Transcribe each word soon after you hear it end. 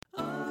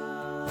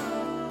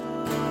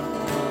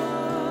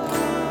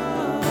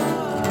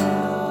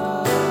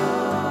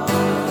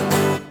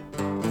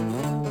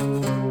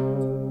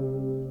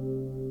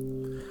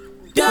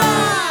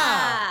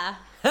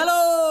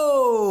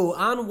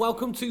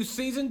welcome to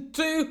Season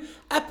 2,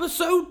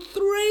 Episode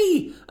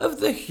 3 of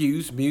the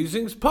Hughes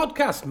Musings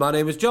podcast. My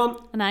name is John.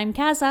 And I'm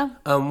Kaza.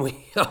 And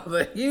we are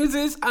the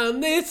Hugheses,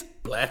 and this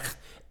blech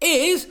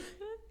is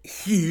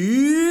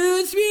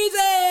Hughes Musings!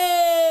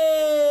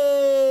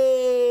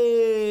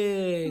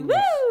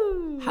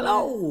 Woo!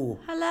 Hello!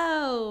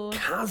 Hello.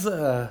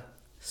 Kaza.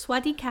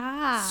 Swaddy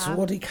Ka.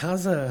 Swaddy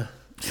Kaza.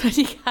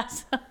 Swaddy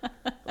Kaza.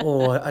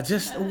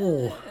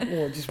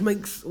 It just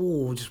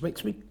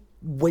makes me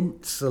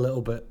wince a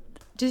little bit.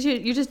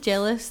 You're just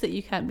jealous that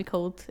you can't be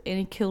called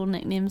any cool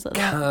nicknames like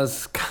that.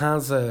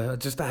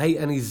 Kaza. I hate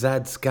any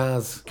Z's,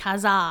 Gaz.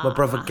 Kaza. My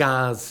brother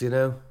Gaz, you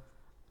know.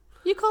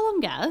 You call him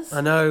Gaz?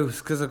 I know, it's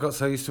because I got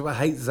so used to it. I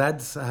hate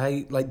Z's. I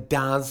hate, like,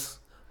 Daz,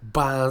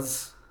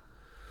 Baz.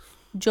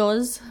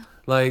 Jaws.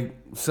 Like,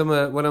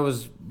 when I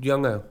was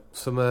younger,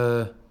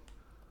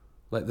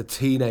 like, the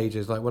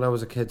teenagers, like, when I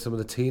was a kid, some of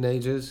the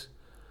teenagers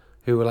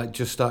who were, like,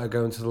 just started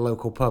going to the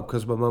local pub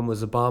because my mum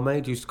was a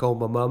barmaid, used to call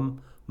my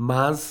mum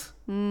Maz.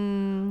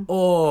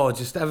 Oh,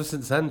 just ever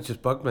since then, it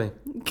just bugged me.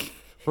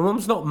 My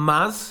mum's not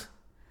Maz.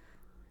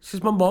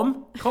 She's my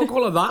mum. Can't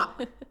call her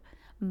that.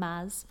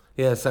 Maz.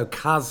 Yeah, so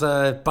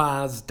Kaza,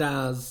 Baz,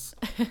 Daz,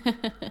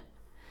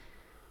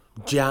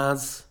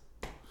 Jazz.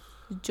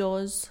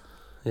 Jaws.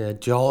 Yeah,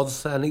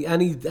 Jaws. Any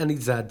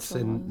Zs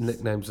in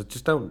nicknames,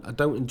 I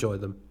don't enjoy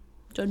them.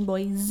 John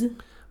Boys.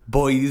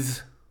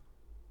 Boys.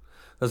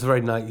 That's a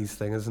very 90s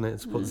thing, isn't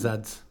it? To put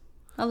Zs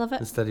I love it.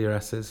 instead of your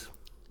S's.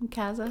 I'm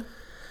Kaza.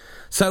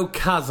 So,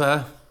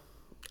 Kaza,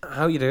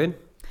 how are you doing?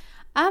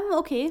 I'm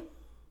okay.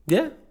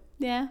 Yeah?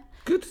 Yeah.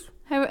 Good.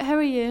 How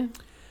are you?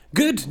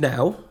 Good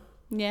now.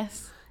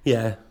 Yes.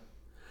 Yeah.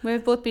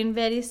 We've both been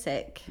very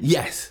sick.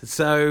 Yes.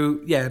 So,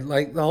 yeah,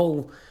 like the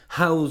whole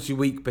how's your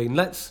week been?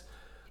 Let's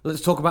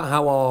talk about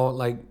how our,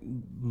 like,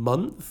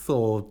 month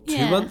or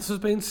 2 months has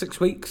been, 6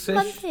 weeks-ish.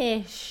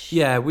 Month-ish.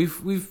 Yeah,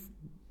 we've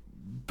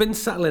been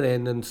settling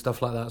in and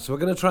stuff like that. So we're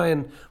going to try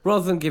and,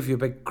 rather than give you a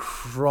big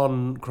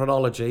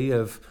chronology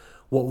of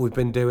what we've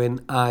been doing,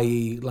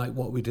 i.e. like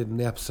what we did in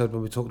the episode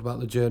when we talked about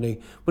the journey,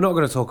 we're not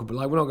going to talk about,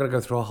 like, we're not going to go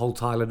through a whole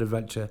Thailand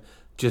adventure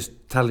just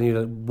telling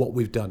you what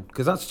we've done,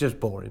 because that's just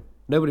boring.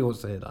 Nobody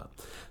wants to hear that.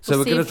 So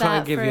we're going to try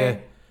and give you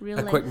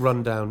a quick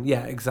rundown.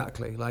 Yeah,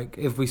 exactly. Like,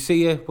 if we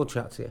see you, we'll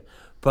chat to you.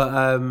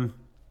 But,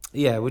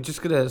 yeah, we're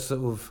just going to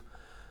sort of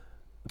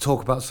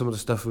talk about some of the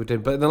stuff we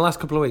did. But in the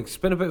last couple of weeks, it's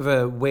been a bit of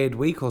a weird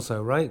week or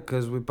so, right?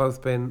 Because we've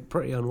both been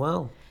pretty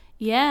unwell.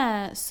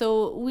 Yeah,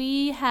 so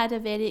we had a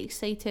very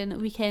exciting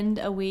weekend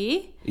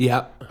away.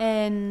 Yeah.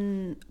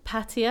 In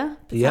Pattaya,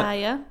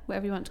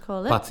 whatever you want to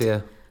call it.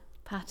 Pattaya.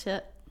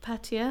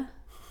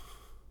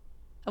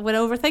 I'm going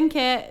to overthink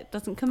it. It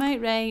doesn't come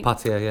out right.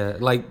 Pattaya, yeah.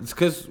 Like, it's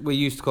because we're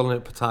used to calling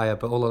it Pattaya,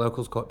 but all the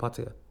locals call it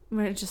Pattaya.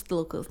 We're just the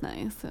locals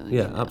now. So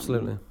yeah,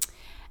 absolutely.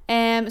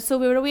 So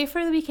we were away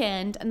for the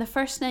weekend, and the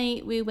first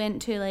night we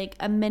went to, like,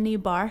 a mini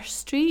bar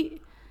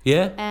street.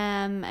 Yeah.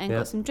 And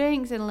got some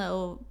drinks and a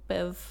little bit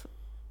of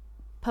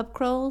pub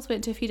crawls,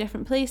 went to a few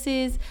different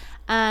places,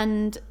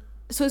 and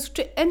so it's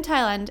in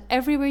Thailand,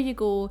 everywhere you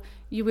go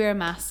you wear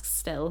masks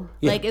still.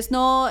 Like, it's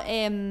not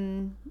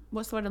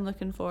what's the word I'm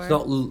looking for? It's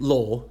not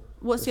law.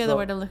 What's the other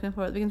word I'm looking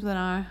for? It begins with an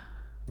R.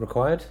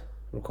 Requirement?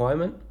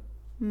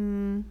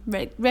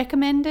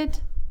 Recommended?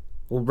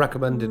 Well,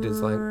 recommended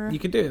is like, you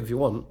can do it if you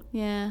want.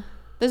 Yeah,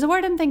 there's a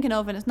word I'm thinking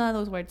of and it's none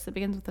of those words that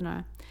begins with an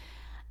R.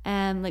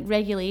 Like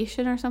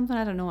regulation or something.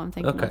 I don't know what I'm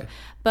thinking of,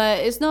 but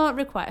it's not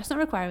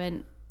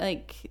requirement,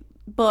 like,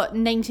 but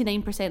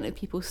 99% of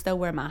people still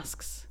wear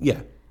masks.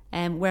 Yeah.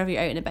 Wherever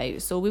you're out and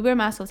about. So we wear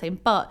masks all the time.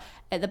 But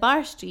at the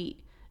bar street,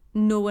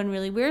 no one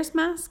really wears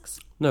masks.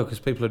 No, because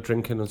people are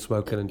drinking and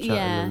smoking and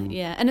chatting.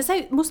 Yeah. And it's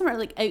most of them are,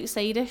 like,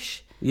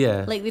 outside-ish.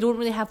 Yeah. Like, they don't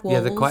really have walls. Yeah,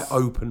 they're quite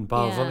open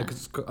bars, aren't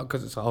they?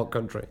 Because it's a hot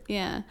country.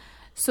 Yeah.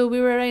 So we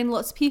were around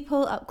lots of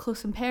people, up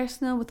close and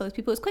personal with those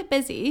people. It's quite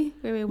busy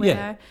where we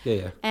were.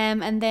 Yeah.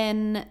 And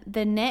then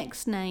the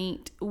next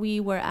night, we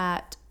were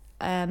at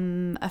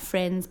a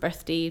friend's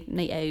birthday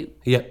night out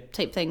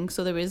type thing.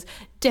 So there was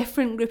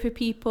different group of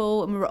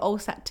people and we were all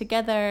sat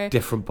together,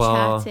 different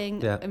bar,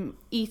 chatting, and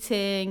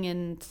eating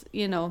and,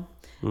 you know,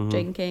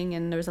 drinking,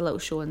 and there was a little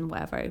show and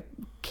whatever,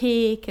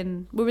 cake,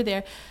 and we were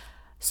there.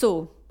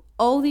 So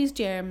all these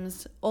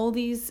germs, all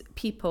these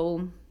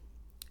people,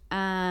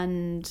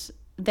 and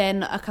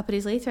then a couple of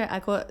days later I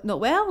got not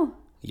well.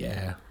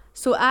 Yeah.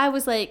 So I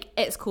was like,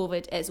 it's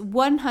COVID. It's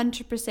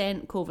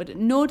 100% COVID.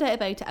 No doubt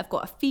about it. I've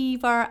got a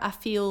fever. I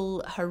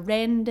feel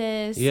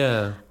horrendous.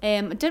 Yeah. I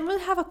didn't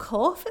really have a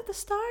cough at the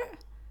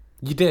start.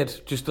 You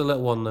did? Just a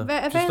little one, though?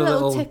 A very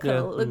little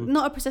tickle. Yeah.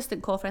 Not a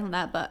persistent cough or anything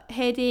like that, but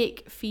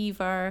headache,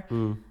 fever,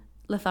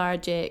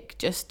 lethargic,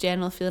 just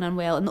general feeling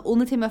unwell. And the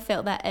only time I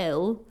felt that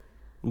ill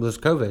was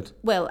COVID.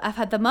 Well, I've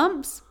had the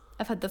mumps,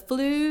 I've had the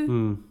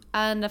flu,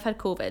 and I've had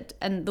COVID.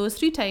 And those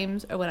 3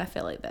 times are when I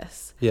felt like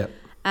this. Yeah.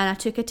 And I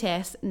took a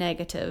test,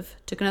 negative.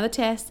 Took another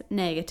test,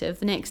 negative.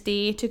 The next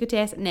day, took a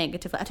test,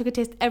 negative. I took a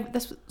test.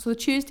 So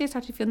Tuesday, I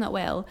started feeling that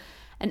well.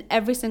 And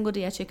every single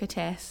day I took a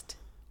test.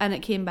 And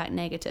it came back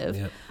negative.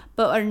 Yep.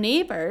 But our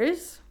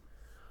neighbours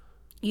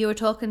you were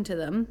talking to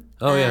them.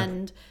 Oh, yeah.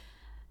 And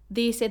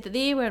they said that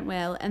they weren't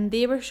well and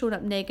they were showing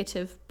up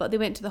negative, but they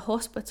went to the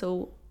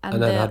hospital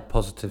and then had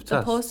positive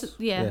tests.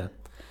 Yeah.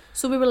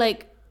 So we were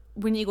like,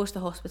 when you go to the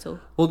hospital.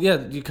 Well,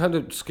 yeah, you kind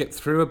of skipped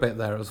through a bit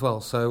there as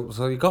well. So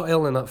you got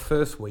ill in that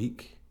first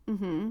week.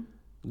 Mm-hmm.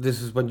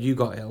 This is when you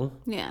got ill.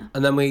 Yeah.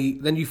 And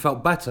then you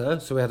felt better.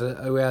 So we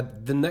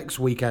had the next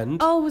weekend.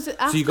 Oh, was it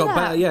after So you got that?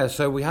 better, yeah.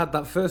 So we had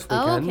that first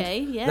weekend. Oh, okay,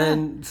 yeah.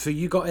 Then so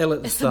you got ill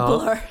at the It's start. a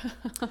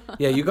blur.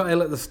 Yeah, you got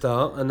ill at the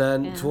start, and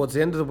then Yeah. towards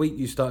the end of the week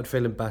you started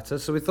feeling better.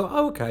 So we thought,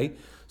 oh, okay.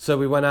 So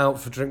we went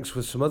out for drinks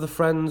with some other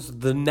friends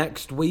the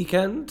next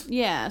weekend.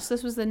 Yeah, so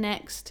this was the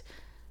next.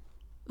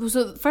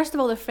 So first of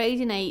all, the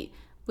Friday night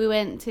we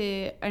went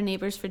to our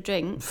neighbours for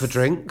drinks. and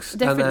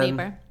Different then,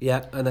 neighbour.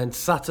 Yeah, and then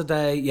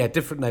Saturday,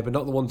 different neighbour,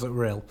 not the ones that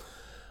were ill.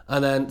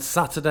 And then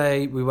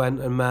Saturday we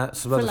went and met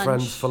some other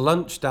friends for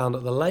lunch down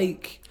at the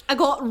lake. I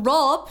got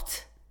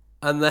robbed.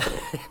 And then,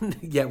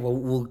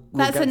 we'll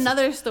That's get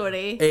another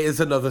story. It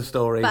is another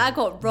story. But I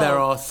got robbed. There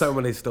are so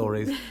many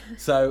stories.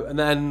 And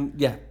then,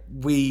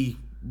 we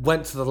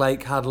went to the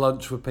lake, had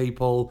lunch with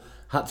people,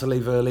 had to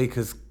leave early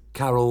because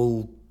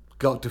Carol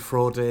got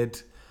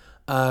defrauded.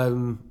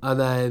 And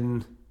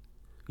then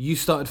you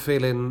started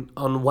feeling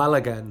unwell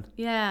again.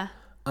 Yeah.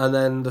 And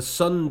then the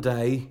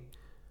Sunday,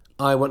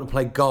 I went and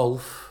played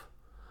golf.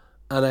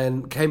 And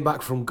then came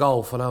back from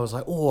golf and I was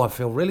like, I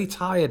feel really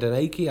tired and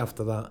achy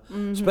after that.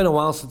 Mm-hmm. It's been a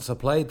while since I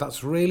played.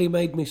 That's really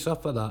made me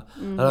suffer that.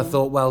 Mm-hmm. And I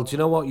thought, well, do you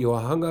know what? You were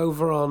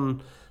hungover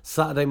on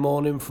Saturday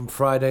morning from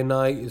Friday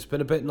night. It's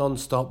been a bit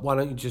non-stop. Why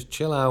don't you just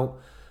chill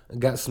out and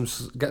get some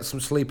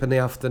sleep in the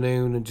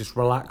afternoon and just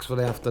relax for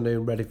the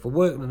afternoon, ready for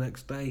work the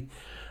next day?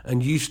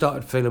 And you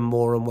started feeling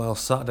more unwell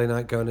Saturday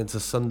night going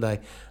into Sunday.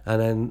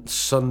 And then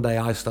Sunday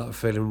I started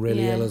feeling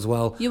really ill as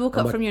well. You woke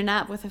up from your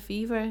nap with a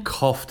fever.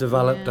 Cough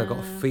developed, I got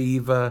a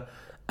fever,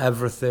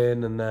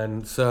 everything. And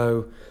then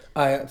so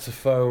I had to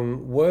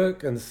phone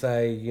work and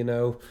say,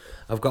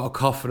 I've got a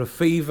cough and a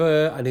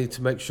fever. I need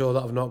to make sure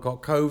that I've not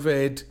got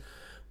COVID.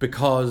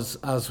 Because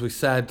as we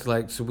said,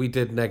 so we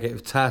did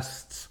negative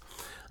tests.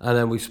 And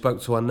then we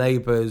spoke to our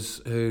neighbours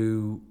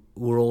who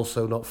were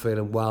also not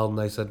feeling well, and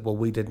they said, well,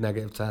 we did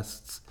negative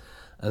tests,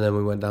 and then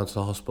we went down to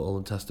the hospital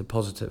and tested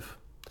positive.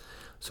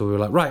 So we were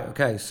like, right,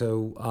 okay.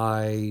 So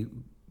I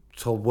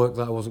told work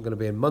that I wasn't going to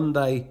be in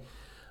Monday,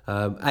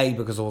 A,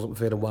 because I wasn't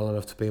feeling well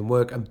enough to be in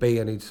work, and B,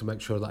 I needed to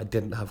make sure that I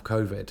didn't have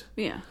COVID.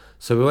 Yeah.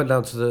 So we went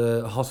down to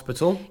the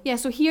hospital. Yeah,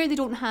 so here they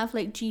don't have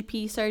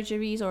GP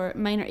surgeries or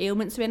minor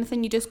ailments or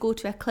anything. You just go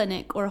to a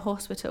clinic or a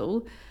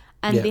hospital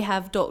and they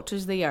have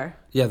doctors there.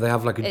 Yeah, they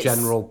have a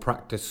general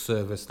practice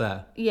service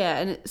there. Yeah,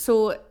 and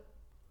so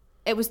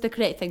it was the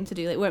correct thing to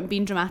do. We weren't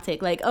being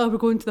dramatic, we're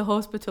going to the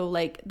hospital.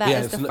 That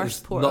is the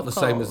first port of call. It's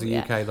not the same as the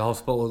UK. The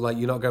hospital,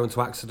 you're not going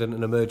to accident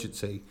and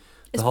emergency.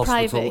 It's the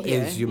hospital private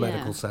here, is your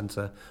medical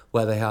centre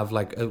where they have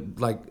like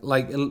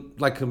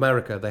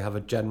America, they have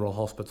a general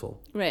hospital.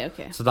 Right,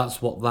 okay. So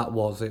that's what that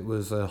was. It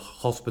was a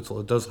hospital.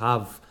 It does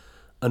have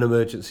an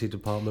emergency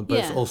department, but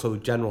it's also a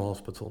general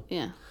hospital.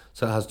 Yeah.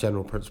 So it has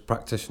general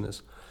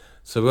practitioners.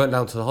 So we went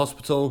down to the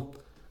hospital,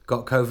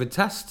 got COVID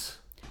tests.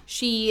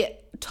 She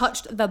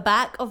touched the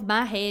back of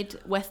my head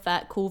with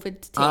that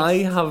COVID test. I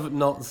have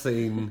not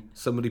seen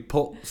somebody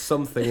put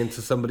something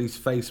into somebody's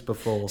face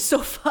before.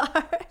 So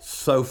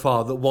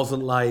far That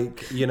wasn't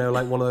like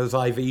one of those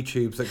IV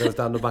tubes that goes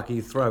down the back of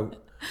your throat.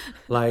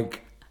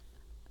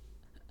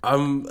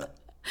 I'm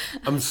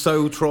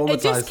so traumatized.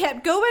 It just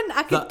kept going.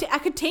 I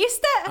could taste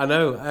it. I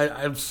know.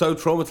 I'm so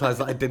traumatized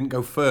that I didn't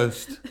go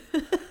first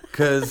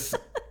because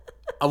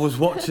I was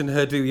watching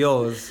her do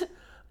yours,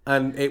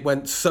 and it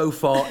went so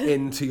far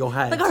into your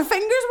head. Her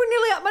fingers were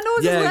nearly up my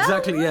nose. Yeah, as well.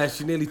 exactly. Yeah,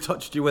 she nearly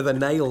touched you with her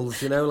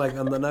nails. On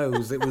the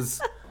nose. It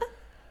was.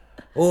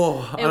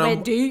 Oh, it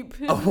went deep.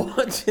 I'm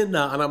watching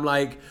that and I'm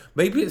like,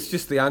 maybe it's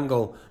just the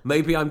angle.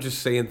 Maybe I'm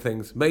just seeing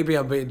things. Maybe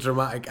I'm being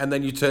dramatic. And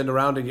then you turned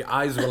around and your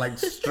eyes were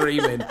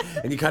streaming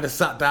and you kind of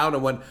sat down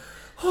and went,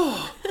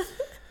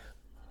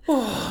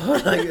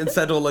 and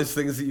said all those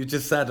things that you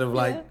just said of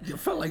you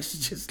felt like she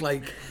just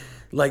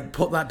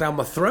put that down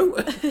my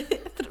throat.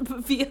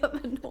 Via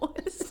my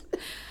nose.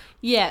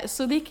 Yeah,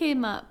 so they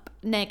came up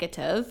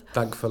negative.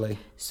 Thankfully.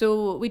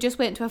 So we just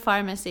went to a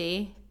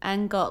pharmacy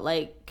and got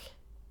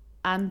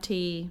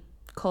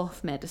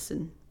anti-cough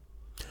medicine.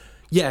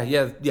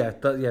 Yeah.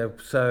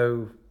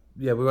 So,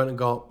 we went and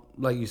got,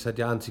 like you said,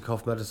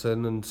 anti-cough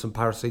medicine and some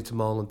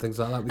paracetamol and things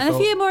like that. And a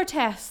few more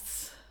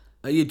tests.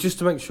 Just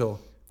to make sure.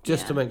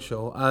 To make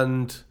sure.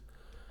 And,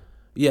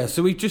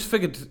 so we just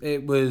figured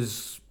it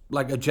was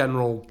a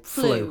general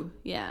flu.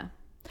 Yeah.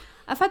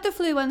 I've had the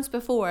flu once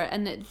before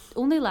and it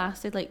only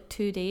lasted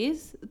 2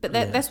 days. But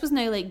this was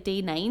now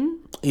day 9.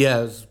 Yeah,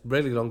 it was a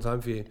really long time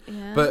for you.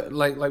 Yeah. But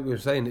like we were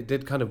saying, it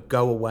did kind of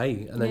go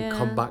away and then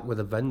come back with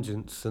a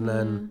vengeance. And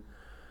then,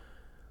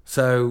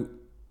 so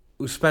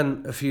we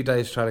spent a few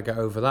days trying to get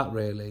over that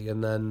really.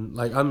 And then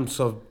I'm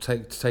sort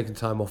of taking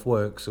time off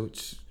work, so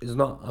which is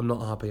I'm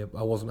not happy.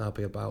 I wasn't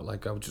happy about. I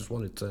just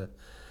wanted to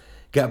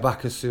get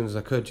back as soon as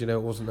I could. You know,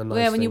 it wasn't a nice Well,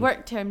 yeah, when thing. you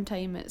work term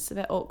time, it's a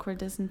bit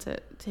awkward, isn't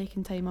it?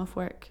 Taking time off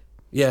work.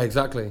 Yeah,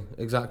 exactly.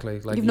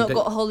 Like You've not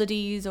got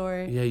holidays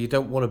or Yeah, you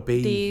don't want to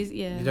be. days.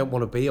 Yeah. You don't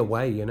want to be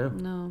away. You know.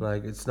 No.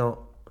 Like it's not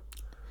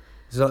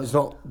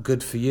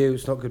good for you.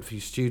 It's not good for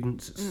your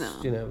students. It's, No.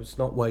 You know, it's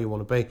not where you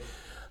want to be.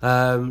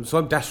 So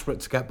I'm desperate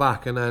to get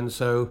back, and then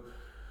so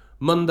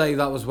Monday,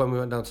 that was when we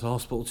went down to the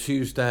hospital.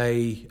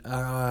 Tuesday,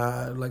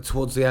 like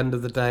towards the end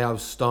of the day, I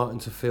was starting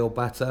to feel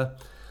better.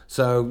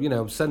 So, you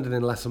know, I'm sending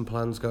in lesson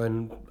plans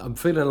going, I'm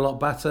feeling a lot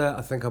better.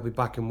 I think I'll be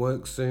back in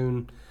work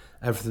soon.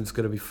 Everything's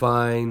going to be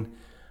fine.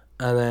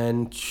 And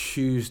then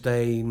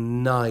Tuesday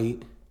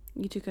night,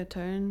 You took a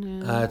turn.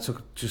 Yeah.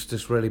 took just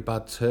this really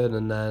bad turn.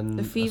 And then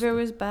The fever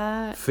was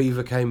back.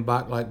 fever came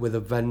back like with a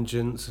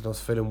vengeance, and I was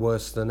feeling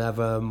worse than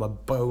ever. My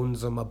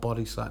bones and my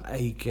body started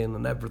aching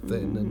and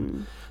everything,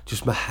 and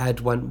just my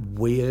head went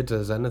weird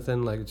as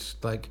anything. Like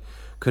just like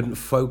couldn't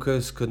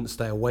focus, couldn't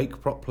stay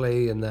awake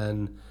properly. And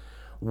then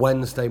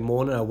Wednesday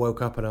morning, I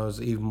woke up and I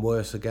was even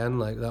worse again.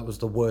 Like that was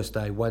the worst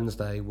day.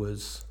 Wednesday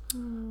was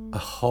a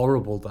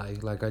horrible day.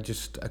 Like I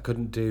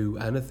couldn't do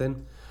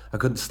anything. I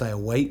couldn't stay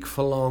awake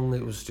for long.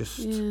 It was just.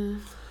 Yeah.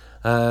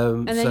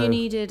 And And then you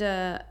needed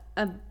a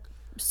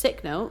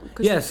sick note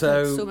because Yeah, you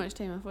so took so much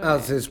time off work.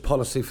 as is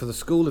policy for the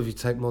school, if you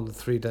take more than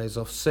 3 days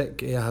off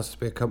sick, it has to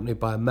be accompanied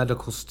by a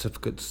medical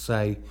certificate to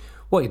say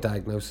what your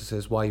diagnosis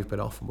is, why you've been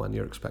off, and when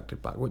you're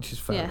expected back, which is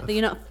fair Yeah, enough. that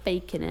you're not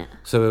faking it.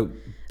 So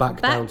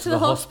back down to the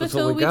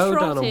hospital we go,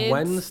 down on trotted.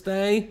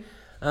 Wednesday.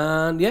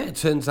 And yeah, it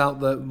turns out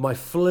that my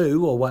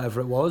flu, or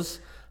whatever it was,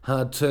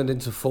 had turned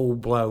into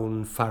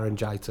full-blown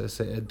pharyngitis.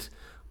 It had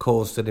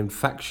caused an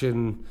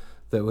infection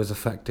that was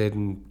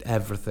affecting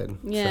everything.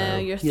 Yeah, So,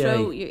 your yay.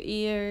 throat, your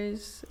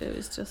ears. It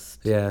was just.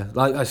 Yeah,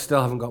 like I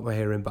still haven't got my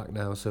hearing back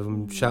now, so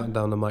I'm shouting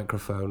down the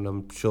microphone.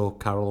 I'm sure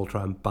Carol will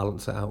try and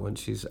balance it out when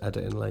she's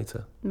editing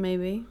later.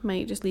 Maybe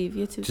might just leave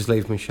you to. Just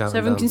leave me shouting so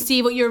everyone down. can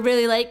see what you're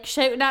really like,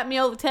 shouting at me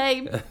all the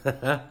time.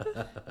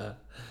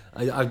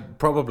 I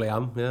probably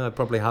am. Yeah, I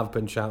probably have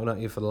been shouting at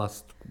you for the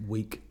last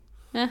week.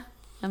 Yeah,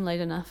 I'm loud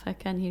enough. I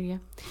can hear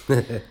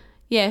you.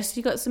 Yes,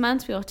 you got some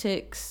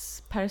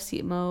antibiotics,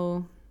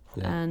 paracetamol,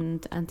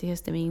 and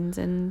antihistamines,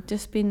 and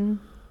just been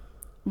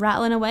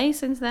rattling away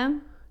since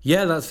then.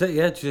 Yeah, that's it.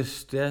 Yeah,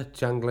 just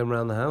jangling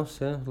around the house.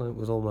 Yeah, like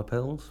with all my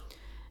pills.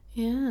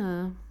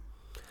 Yeah.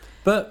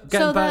 But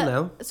getting back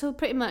now. So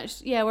pretty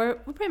much, yeah, we're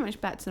pretty much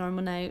back to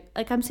normal now.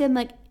 Like I'm saying,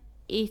 like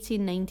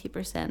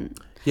 80-90%.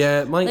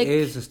 Yeah, my like-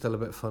 ears are still a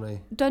bit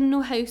funny. Done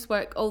no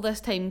housework all this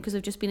time because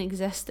I've just been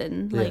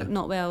existing, like Yeah.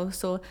 not well.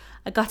 So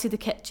I gutted the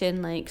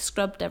kitchen, like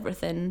scrubbed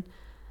everything,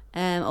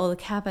 all the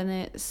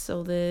cabinets,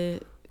 all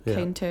the Yeah.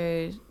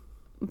 counter,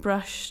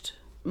 brushed,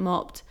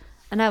 mopped,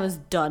 and I was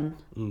done.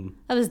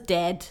 I was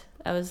dead.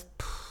 I was.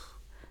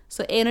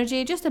 So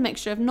energy, just a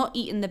mixture of not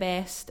eating the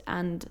best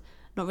and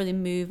not really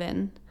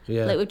moving.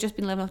 Yeah. Like we've just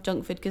been living off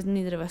junk food because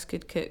neither of us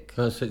could cook.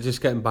 That's it.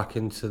 Just getting back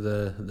into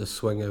the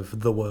swing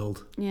of the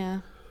world. Yeah.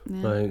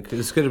 Like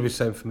it's going to be the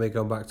same for me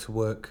going back to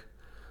work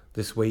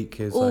this week.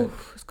 Is like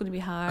It's going to be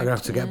hard. I'm gonna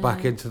have to get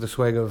back into the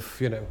swing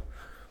of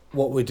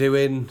what we're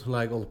doing,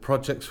 like all the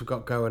projects we've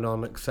got going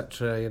on,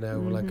 etc.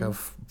 Like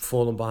I've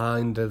fallen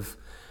behind of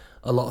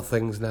a lot of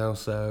things now,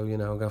 so I'm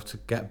gonna have to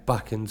get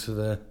back into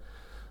the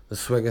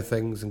swing of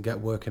things and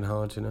get working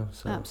hard. So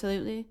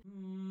Absolutely.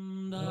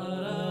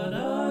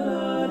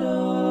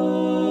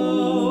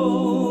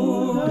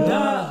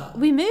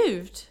 We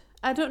moved.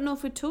 I don't know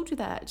if we told you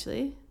that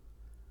actually.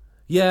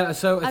 yeah.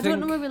 So I think don't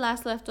know where we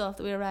last left off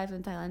that we arrived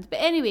in Thailand. But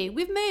anyway,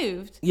 we've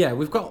moved. yeah,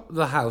 we've got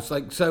the house.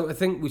 Like so, I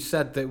think we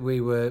said that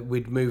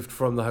we'd moved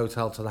from the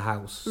hotel to the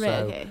house. Right,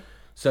 So, okay.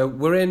 So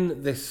we're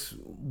in this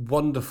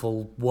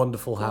wonderful,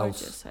 wonderful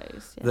Gorgeous house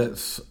house. Yeah.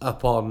 that's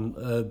up on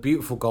a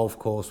beautiful golf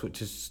course,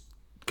 which is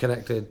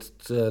connected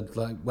to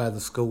like where the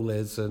school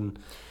is, and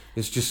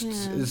it's just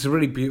it's a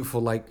really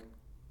beautiful like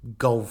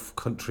golf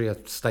country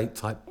estate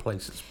type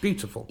place. It's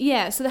beautiful.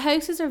 Yeah, so the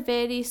houses are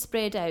very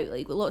spread out,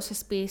 like with lots of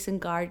space and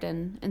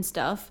garden and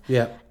stuff.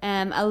 Yeah,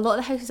 A lot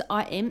of the houses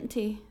are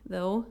empty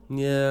though.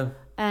 yeah,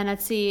 And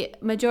I'd say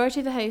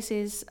majority of the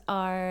houses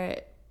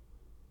that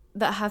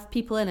have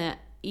people in it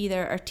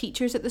either are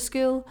teachers at the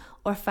school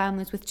or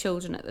families with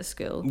children at the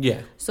school.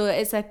 yeah, So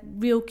it's a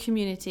real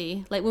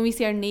community. Like when we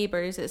see our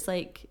neighbours, it's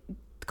like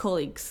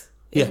colleagues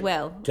Yeah, as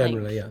well.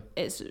 generally, yeah.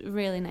 It's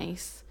really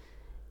nice,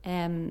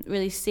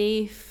 really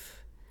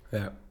safe.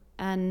 yeah.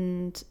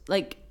 And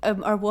like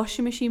our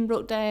washing machine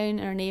broke down,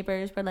 and our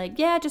neighbours were like,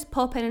 "Yeah, just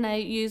pop in and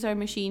out, use our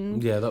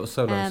machine." Yeah, that was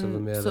so nice of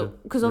them. Yeah, so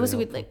because really obviously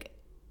helpful.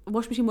 we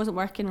washing machine wasn't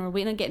working, we were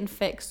waiting on getting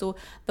fixed, so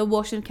the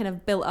washing kind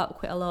of built up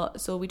quite a lot.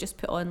 So we just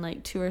put on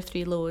like 2 or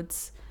 3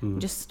 loads,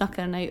 and just snuck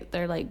in and out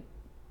their like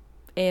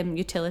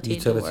utility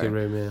door.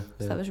 room. Yeah,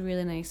 So that was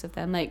really nice of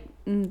them. Like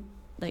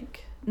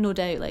no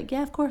doubt, like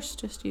yeah, of course,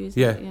 just use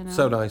yeah. it.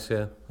 So nice.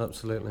 Yeah,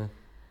 absolutely.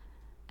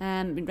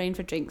 Been round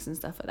for drinks and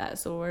stuff like that.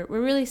 So we're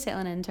really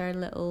settling into our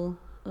little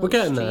We're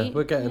getting there. street.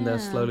 We're getting there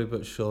Yeah. slowly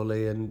but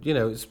surely, and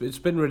it's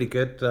been really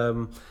good.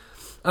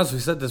 As we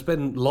said, there's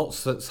been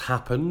lots that's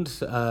happened.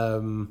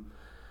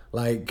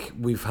 Like,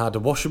 we've had a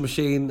washing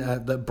machine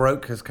that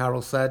broke, as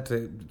Carol said.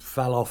 It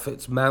fell off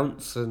its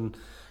mounts, and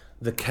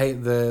the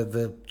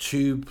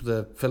tube,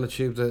 the filler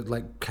tube that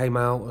like came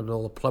out, and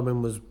all the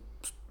plumbing was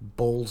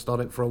ballsed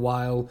on it for a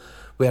while.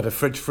 We had a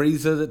fridge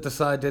freezer that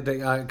decided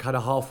it kind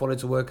of half wanted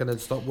to work and then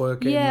stopped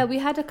working. Yeah, we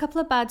had a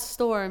couple of bad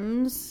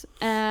storms,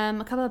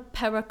 a couple of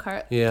power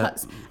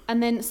cuts,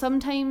 and then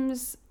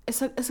sometimes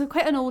it's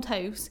quite an old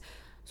house,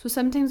 so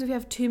sometimes if you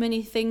have too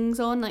many things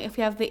on, like if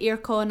you have the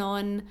aircon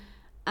on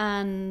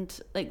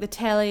and like the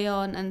telly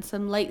on and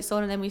some lights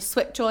on, and then we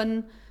switch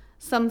on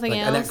something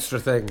like else, an extra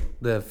thing,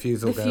 the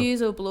fuse will go. The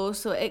fuse will blow,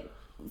 so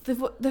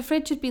the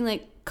fridge had been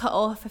like cut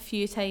off a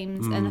few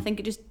times, and I think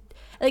it just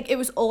like it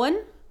was on,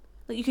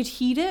 like you could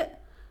heat it,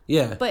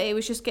 but it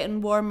was just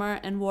getting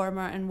warmer and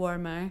warmer and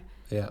warmer.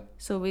 Yeah.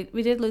 So we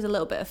did lose a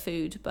little bit of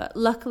food, but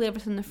luckily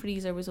everything in the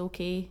freezer was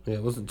okay. Yeah,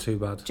 it wasn't too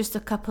bad. Just a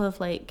couple of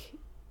like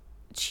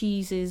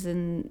cheeses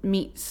and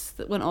meats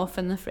that went off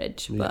in the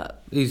fridge,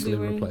 but easily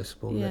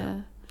replaceable.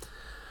 Yeah.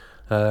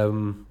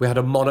 We had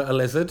a monitor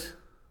lizard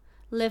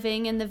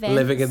living in the vents,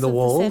 living in the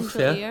walls. The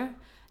central air.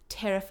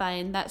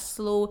 Terrifying. That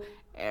slow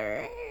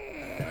of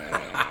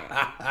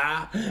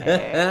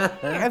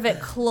it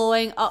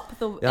clawing up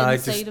the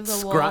inside of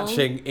the wall,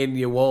 scratching in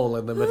your wall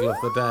in the middle of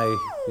the day.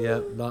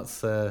 Yeah,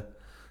 that's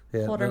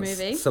horror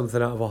movie.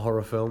 Something out of a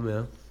horror film.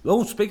 Yeah.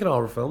 Oh, speaking of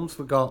horror films,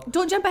 we got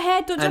Don't jump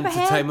ahead.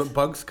 Entertainment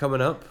Bugs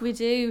coming up. We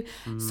do.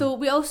 So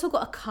we also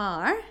got a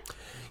car.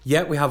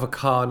 Yeah, we have a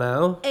car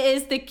now. It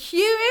is the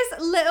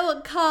cutest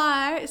little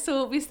car.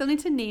 So we still need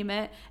to name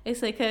it.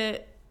 It's like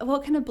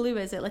what kind of blue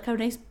is it? Like a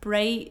nice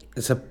bright...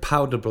 It's a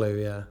powder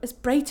blue, yeah. It's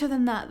brighter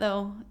than that,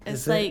 though.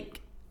 It's like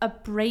a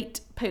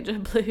bright powder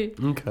blue.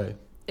 Okay.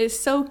 It's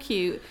so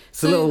cute.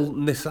 It's a little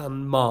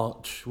Nissan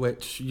March,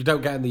 which you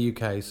don't get in the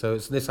UK. So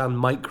it's Nissan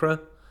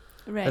Micra,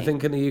 right, I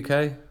think, in the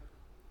UK.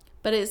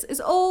 But it's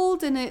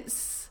old and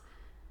it's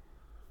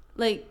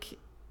like...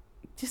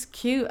 just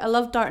cute. I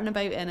love darting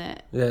about in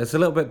it. Yeah, it's a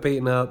little bit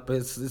beaten up.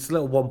 It's a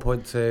little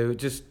 1.2. It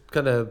just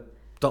kind of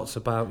dots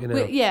about, you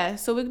know.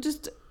 So we're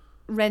just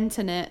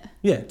renting it.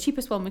 Yeah.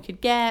 Cheapest one we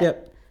could get.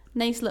 Yep.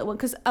 Nice little one.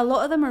 Because a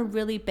lot of them are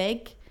really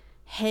big,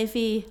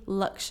 heavy,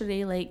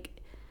 luxury. Like,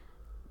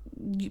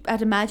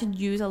 I'd imagine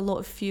use a lot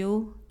of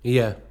fuel.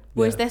 Yeah.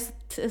 Whereas this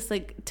is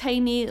like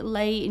tiny,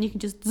 light, and you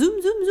can just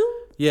zoom, zoom, zoom.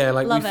 Yeah,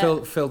 like love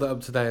we filled it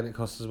up today and it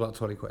cost us about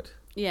 20 quid.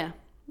 Yeah.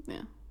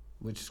 Yeah.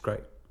 Which is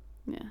great.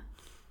 Yeah.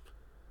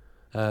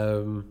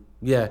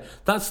 Yeah,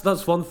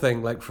 that's one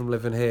thing, like, from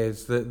living here,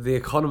 is the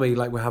economy,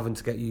 like, we're having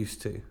to get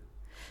used to.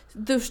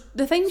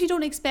 The things you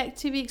don't expect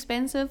to be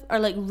expensive are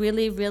like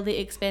really, really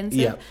expensive.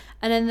 Yeah.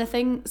 And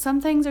then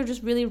some things are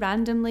just really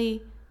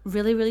randomly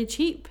really, really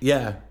cheap.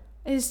 Yeah.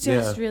 It's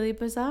just really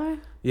bizarre.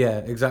 Yeah,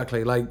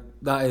 exactly. Like,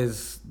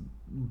 that's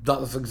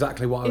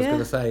exactly what I was going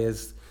to say,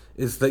 is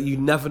that you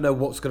never know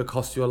what's going to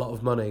cost you a lot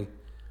of money.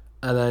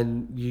 And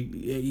then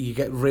you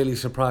get really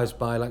surprised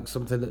by like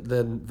something that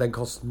then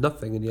costs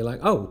nothing, and you're like,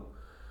 oh,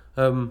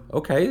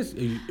 okay. Are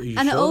you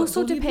and sure it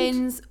also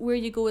depends where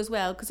you go as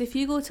well. Because if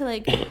you go to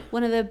like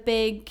one of the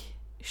big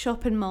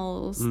shopping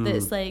malls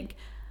that's like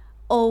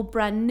all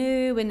brand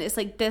new and it's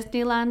like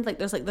Disneyland, like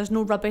there's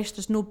no rubbish,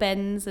 there's no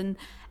bins, and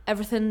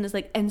everything is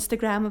like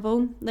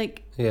Instagrammable.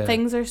 Like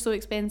things are so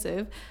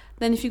expensive.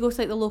 Then if you go to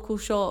like the local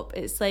shop,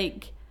 it's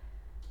like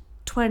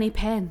 20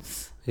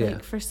 pence.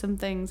 Like for some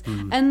things.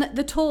 And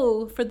the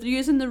toll for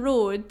using the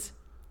road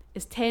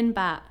is 10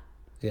 baht.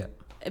 Yeah.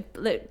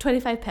 Like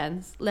 25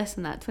 pence. Less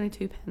than that,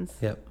 22 pence.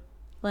 Yep.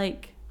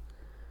 Like,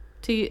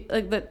 it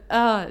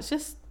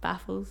just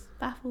baffles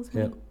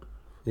me.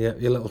 Yeah,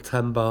 your little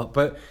 10 baht.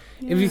 But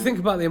if you think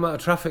about the amount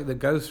of traffic that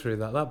goes through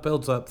that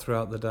builds up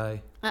throughout the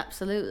day.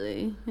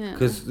 Absolutely, yeah.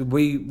 Because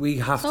we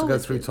have to go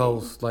through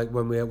tolls, like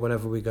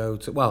whenever we go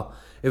to, well,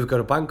 if we go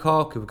to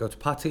Bangkok, if we go to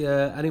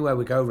Pattaya, anywhere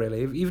we go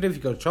really. Even if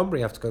you go to Chonburi,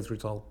 you have to go through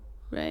toll.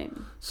 Right.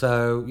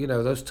 So, you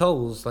know, those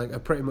tolls like are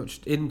pretty much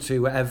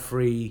into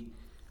every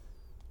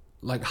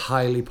like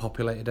highly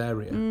populated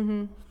area.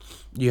 Mm-hmm.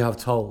 You have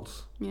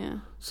tolls. Yeah.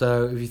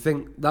 So if you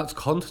think that's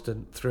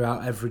constant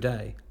throughout every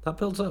day, that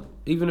builds up,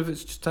 even if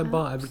it's just 10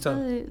 baht every time.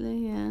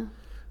 Absolutely, yeah.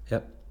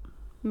 Yep.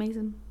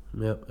 Amazing.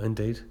 Yep,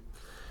 indeed.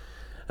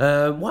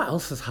 What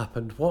else has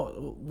happened?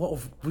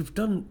 We've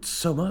done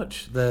so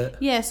much that...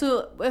 Yeah,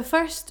 so at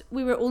first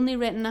we were only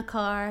renting a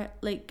car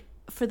like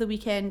for the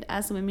weekend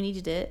as and when we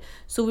needed it.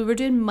 So we were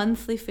doing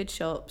monthly food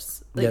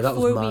shops, like that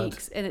 4 was mad.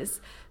 weeks, and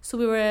so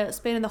we were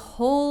spending the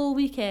whole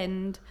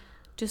weekend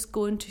just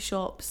going to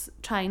shops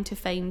trying to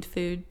find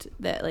food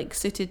that like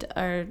suited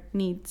our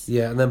needs.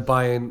 Yeah, and then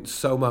buying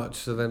so much,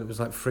 so then it was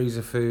like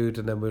freezer food,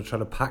 and then we were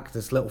trying to pack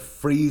this little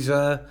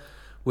freezer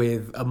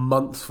with a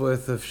month's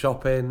worth of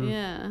shopping.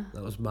 Yeah.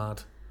 That was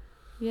mad.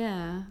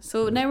 Yeah.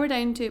 So now we're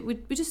down to... We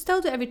just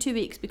still do it every 2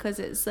 weeks because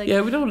it's like...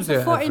 Yeah, we don't want to do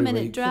it every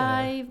 40-minute week,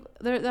 drive.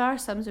 Yeah. There are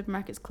some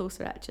supermarkets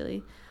closer,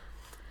 actually.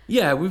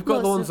 Yeah, we've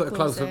got the ones that are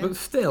closer. But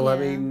still, yeah. I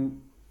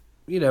mean,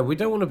 you know, we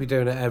don't want to be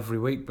doing it every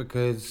week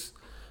because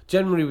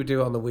generally we do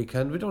it on the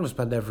weekend. We don't want to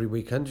spend every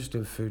weekend just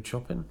doing food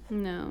shopping.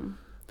 No.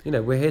 You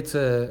know, we're here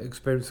to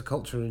experience the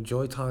culture and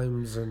enjoy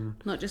times and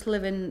not just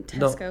live in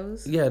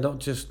Tesco's. Not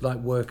just like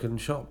work and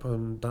shop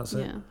and that's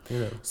it. You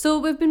know. So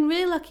we've been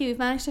really lucky. We've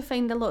managed to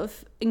find a lot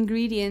of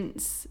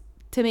ingredients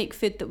to make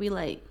food that we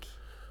like.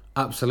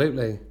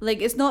 Absolutely.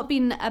 Like, it's not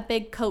been a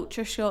big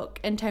culture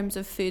shock in terms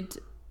of food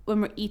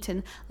when we're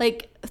eating.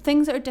 Like,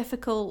 things that are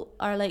difficult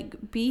are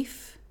like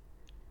beef.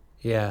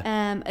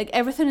 Yeah. Like,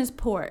 everything is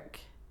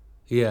pork.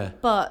 Yeah.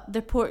 But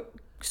the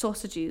pork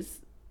sausages,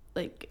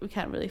 like, we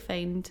can't really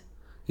find.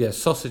 Yeah,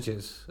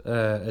 sausages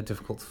are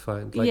difficult to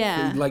find.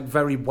 Like, like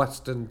very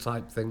Western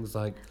type things,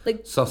 like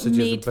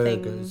sausages and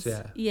burgers.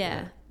 Things.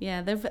 Yeah.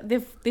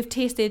 They've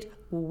tasted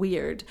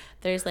weird.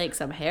 There's like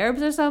some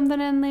herbs or something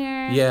in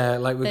there. Yeah,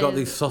 like we got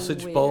these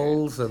sausage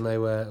bowls, and they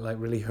were like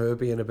really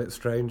herby and a bit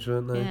strange,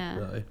 weren't they?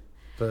 Yeah.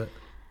 No,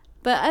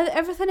 but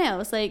everything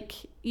else, like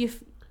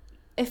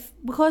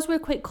because we're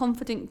quite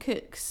confident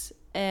cooks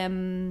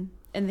in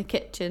the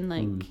kitchen,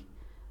 like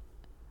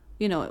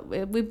you know,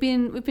 we've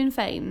been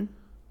fine.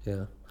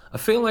 Yeah. I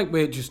feel like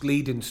we're just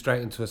leading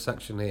straight into a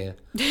section here.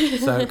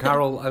 So,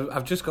 Carol,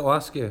 I've just got to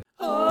ask you.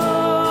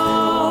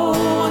 Oh,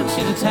 I want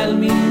you to tell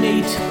me,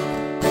 mate.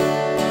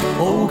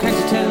 Oh, can't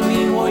you tell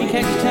me? Why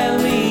can't you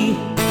tell me?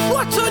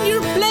 What's on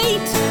your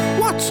plate?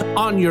 What's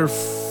on your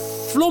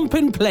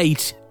flumping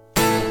plate?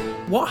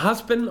 What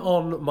has been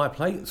on my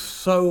plate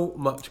so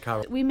much,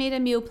 Carol? We made a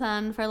meal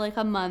plan for like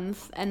a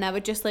month, and I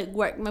would just like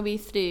work my way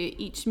through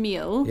each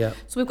meal. Yeah.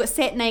 So we've got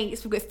set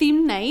nights, we've got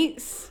themed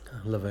nights.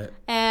 I love it.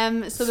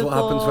 So what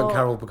happens when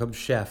Carol becomes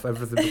chef?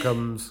 Everything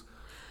becomes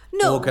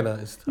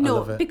organised. I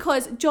love it.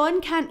 Because John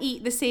can't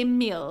eat the same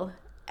meal.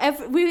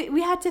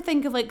 We had to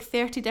think of like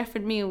 30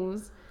 different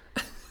meals.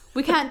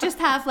 We can't just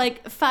have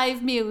like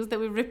 5 meals that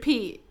we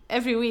repeat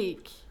every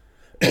week.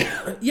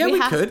 Yeah, we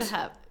could.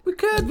 We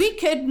could. We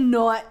could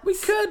not. We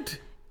could.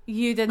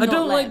 You did not. I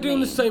don't like doing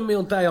the same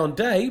meal day on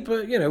day,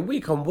 but you know,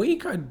 week on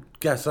week, I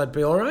guess I'd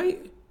be all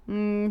right.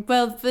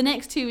 Well, for the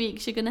next 2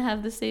 weeks, you're going to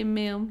have the same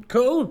meal.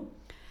 Cool.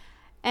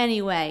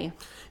 Anyway,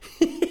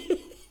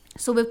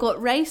 so we've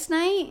got rice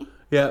night.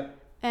 Yeah.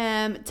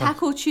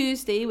 Taco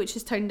Tuesday, which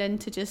has turned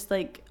into just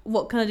like,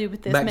 what can I do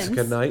with this Mexican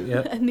mince? night,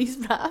 yeah. And these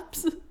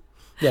wraps.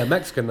 Yeah,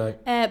 Mexican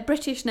night.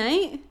 British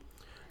night.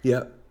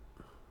 Yeah.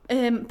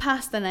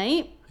 Pasta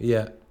night.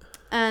 Yeah.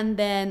 And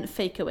then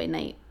fake away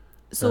night.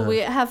 So we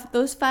have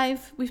those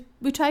 5.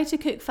 We try to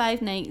cook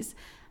 5 nights.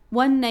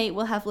 One night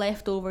we'll have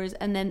leftovers,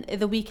 and then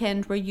the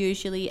weekend we're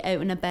usually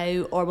out and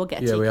about, or we'll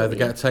get a takeaway. Yeah, we either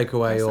get a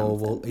takeaway or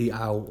we'll eat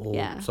out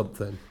or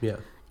something. Yeah.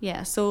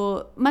 Yeah,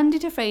 so Monday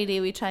to Friday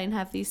we try and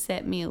have these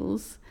set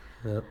meals.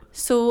 Yeah.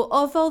 So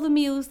of all the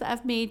meals that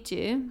I've made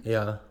you,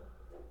 yeah,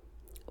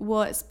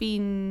 what's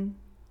been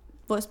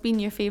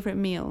your favourite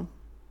meal?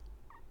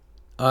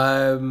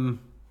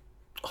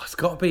 It's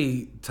got to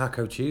be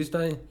Taco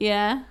Tuesday.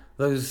 Yeah.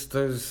 Those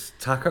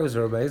tacos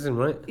are amazing,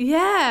 right?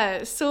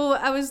 Yeah. So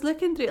I was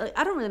looking through, like,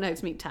 I don't really know how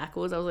to make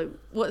tacos. I was like,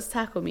 what's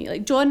taco meat?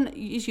 Like, John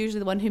is usually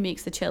the one who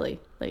makes the chili.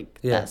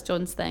 Like, that's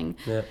John's thing.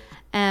 Yeah.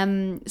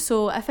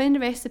 So I found a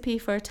recipe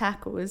for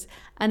tacos,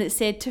 and it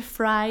said to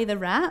fry the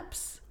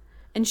wraps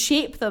and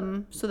shape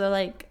them so they're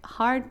like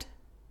hard,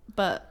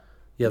 but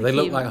they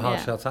look like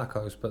hard shell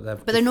tacos, but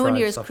they're nowhere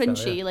near as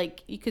crunchy. Yeah.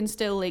 Like, you can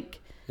still it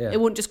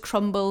won't just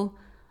crumble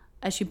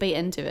as you bite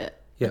into it.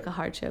 Like a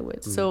hard shell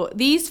would. So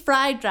these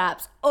fried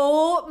wraps,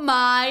 oh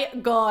my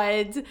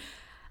god!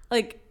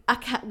 Like, I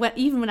can't.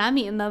 Even when I'm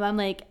eating them, I'm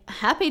like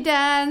happy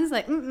dance.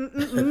 Like,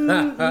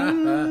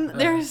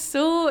 they're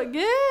so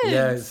good.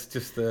 Yeah, it's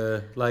just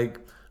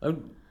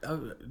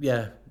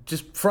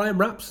just frying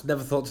wraps.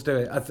 Never thought to do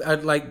it. I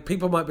like,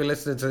 people might be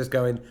listening to this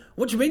going,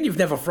 "What do you mean you've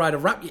never fried a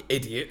wrap, you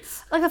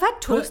idiots?" Like, I've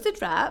had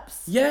toasted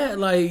wraps. Yeah,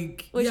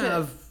 like which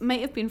might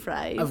have been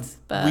fried.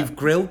 But we've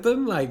grilled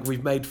them. Like,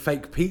 we've made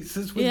fake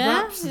pizzas with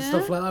wraps and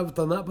stuff like that. We've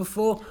done that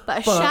before. But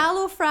a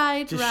shallow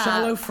fried wrap.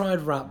 Shallow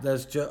fried wrap.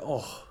 There's just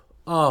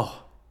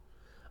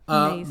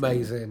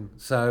amazing.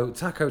 So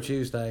Taco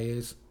Tuesday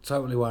is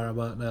totally where I'm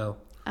at now.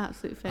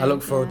 Absolutely. I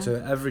look forward to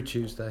it every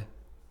Tuesday.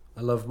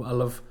 I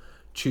love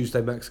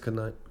Tuesday Mexican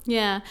night.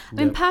 Yeah. I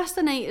mean,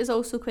 pasta night is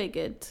also quite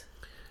good.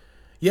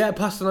 Yeah,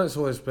 pasta night's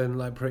always been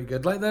like pretty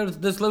good. Like,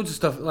 there's loads of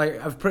stuff.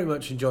 Like, I've pretty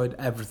much enjoyed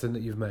everything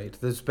that you've made.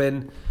 There's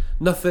been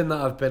nothing that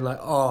I've been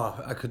like,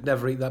 I could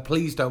never eat that.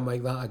 Please don't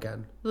make that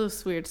again.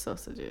 Those weird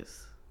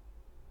sausages.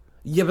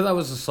 Yeah, but that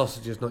was the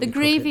sausages, not the your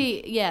gravy.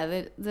 cooking.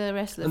 Yeah, the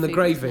rest of the and food the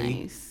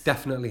gravy nice.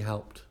 Definitely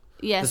helped.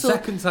 Yeah, the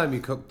second time you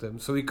cooked them,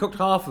 so we cooked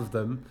half of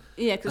them.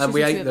 Yeah, and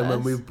we ate them,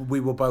 and we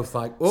were both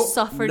like,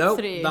 suffered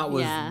through. That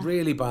was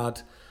really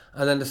bad.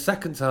 And then the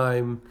second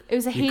time, it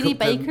was a Haley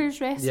Baker's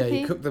recipe. Yeah,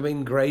 you cooked them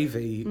in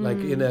gravy, like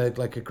in a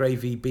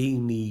gravy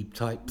beanie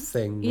type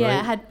thing. Yeah, right?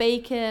 It had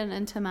bacon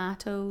and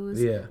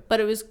tomatoes. Yeah, but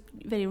it was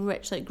very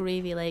rich, like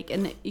gravy,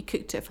 and you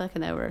cooked it for like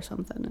an hour or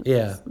something. It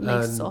was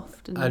nice,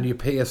 soft, and you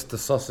pierced the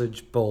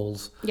sausage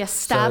balls. Yeah,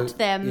 stabbed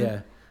them.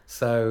 Yeah,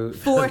 So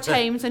 4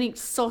 times on each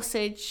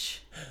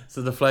sausage.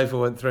 So the flavour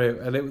went through,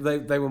 and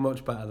they were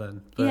much better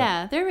then. But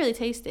Yeah, they're really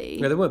tasty.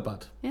 yeah, they weren't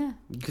bad. Yeah.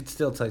 You could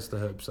still taste the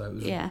herbs, so it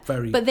was Yeah.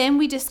 very. But then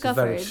we it's a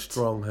discovered very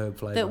strong herb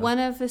flavour. that one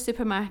of the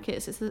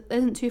supermarkets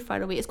isn't too far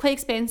away. It's quite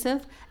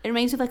expensive. It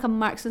reminds me of like a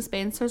Marks and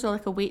Spencer's or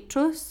like a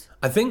Waitrose.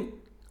 I think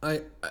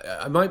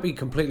I might be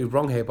completely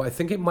wrong here, but I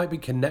think it might be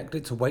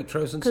connected to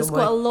Waitrose in Because it's some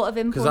way. got a lot of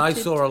imported. Because I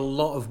saw a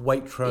lot of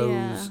Waitrose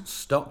Yeah.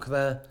 stock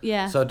there.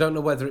 Yeah. So I don't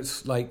know whether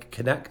it's like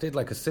connected,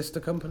 like a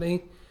sister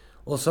company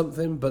or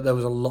something, but there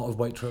was a lot of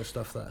Waitrose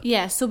stuff there.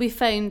 Yeah, so we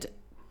found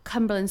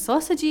Cumberland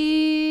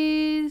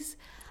sausages.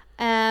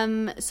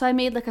 So I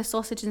made like a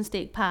sausage and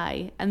steak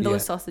pie, and those Yeah.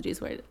 sausages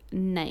were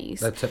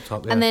nice. They're tip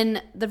top, yeah. And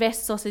then the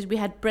rest of the sausage, we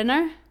had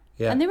Brinner,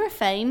 yeah. and they were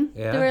fine.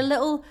 Yeah. They were a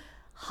little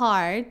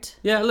hard.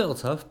 Yeah, a little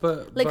tough,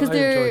 but Like, I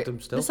they're enjoyed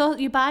them still.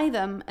 you buy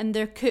them and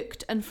they're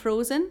cooked and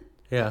frozen,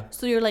 Yeah.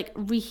 so you're like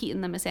reheating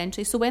them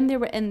essentially. So when they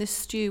were in the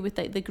stew with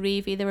like the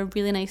gravy, they were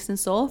really nice and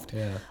soft.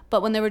 Yeah.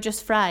 But when they were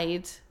just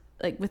fried,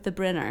 like with the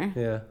Brinner,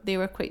 Yeah. they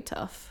were quite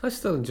tough. I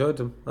still enjoyed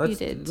them. You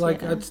did,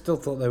 Like, yeah. I still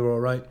thought they were all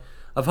right.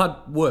 I've had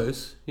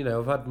worse,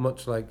 I've had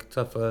much like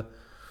tougher,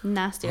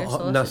 Nastier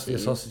nastier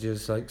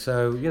sausages. Like,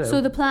 so,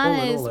 So the plan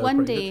all in is all, they were one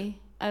pretty day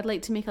I'd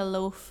like to make a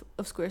loaf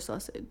of square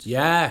sausage. good.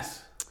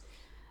 Yes.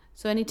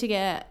 So I need to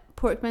get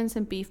pork mince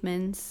and beef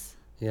mince,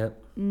 Yeah.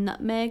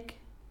 nutmeg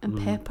and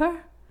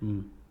pepper,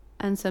 Mm.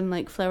 and some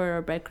like flour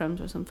or breadcrumbs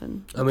or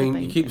something. I mean,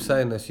 you keep Dipping.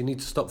 saying this. You need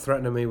to stop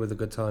threatening me with a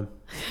good time.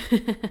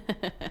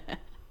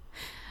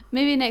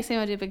 Maybe next time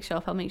I do a big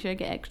shop, I'll make sure I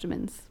get extra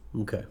mince.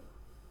 Okay.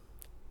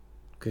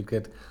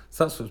 Good.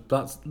 So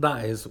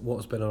that is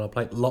what's been on our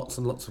plate. Lots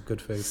and lots of good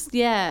food.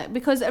 Yeah,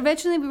 because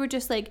originally we were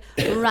just like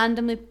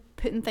randomly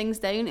putting things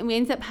down, and we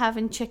ended up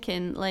having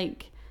chicken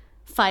like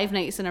 5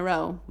 nights in a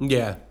row.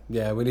 Yeah.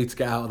 We need to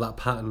get out of that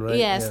pattern, right?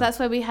 Yeah, so that's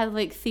why we have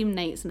like theme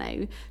nights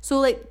now. So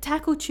like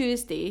Taco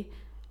Tuesday,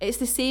 it's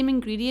the same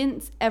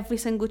ingredients every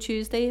single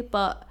Tuesday,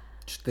 but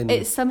Just in-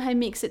 it somehow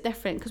makes it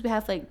different because we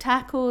have like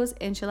tacos,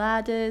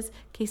 enchiladas,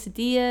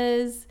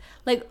 quesadillas.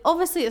 Like,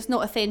 obviously it's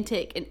not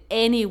authentic in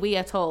any way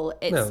at all.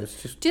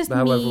 it's just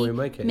however me we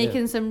make it.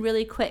 making some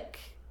really quick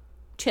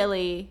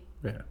chili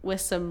Yeah.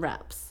 with some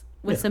wraps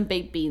with some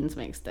baked beans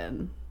mixed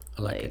in.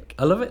 I like it.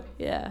 I love it.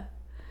 Yeah.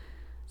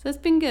 So it's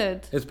been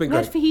good. It's been we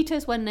great. had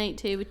fajitas one night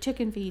too, with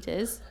chicken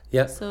fajitas.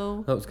 Yeah.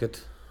 So, That was good.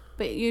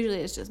 but usually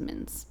it's just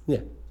mince.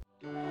 Yeah.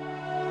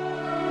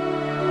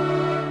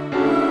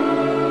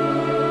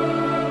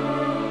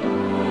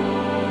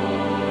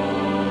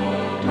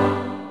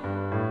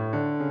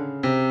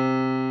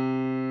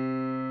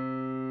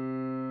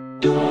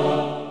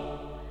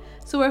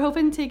 So we're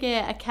hoping to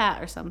get a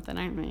cat or something,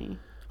 aren't we?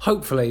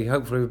 Hopefully,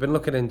 we've been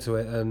looking into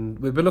it, and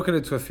we've been looking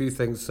into a few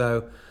things.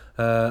 So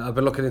I've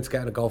been looking into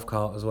getting a golf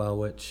cart as well,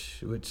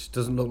 which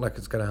doesn't look like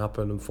it's going to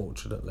happen,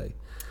 unfortunately.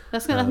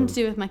 That's got nothing to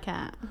do with my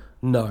cat.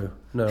 No.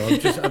 I'm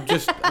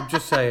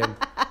just saying.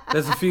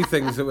 There's a few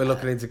things that we're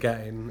looking into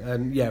getting,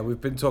 and yeah,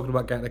 we've been talking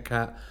about getting a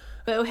cat.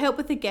 But it'll help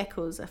with the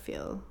geckos, I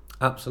feel.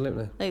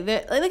 Absolutely. Like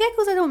the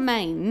geckos I don't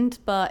mind,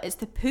 but it's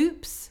the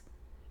poops.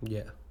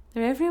 Yeah.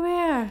 They're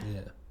everywhere.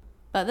 Yeah.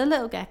 But the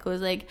little geckos,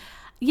 like,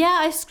 yeah,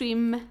 I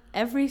scream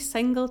every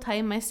single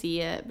time I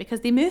see it because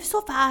they move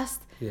so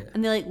fast Yeah.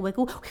 and they like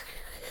wiggle.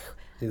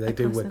 Yeah, they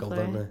do across the wiggle,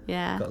 floor. don't they?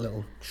 Yeah. Got a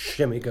little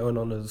shimmy going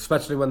on,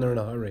 especially when they're in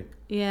a hurry.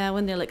 Yeah,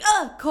 when they're like,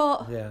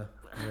 caught. Yeah.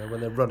 When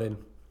they're running,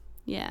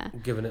 Yeah.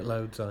 giving it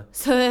loads.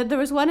 So there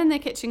was one in the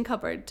kitchen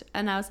cupboard,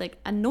 and I was like,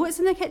 I know it's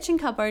in the kitchen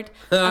cupboard.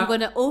 I'm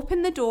going to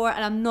open the door,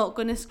 and I'm not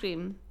going to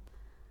scream.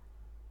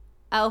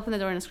 I opened the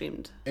door and I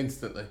screamed.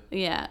 Instantly.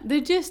 Yeah,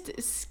 they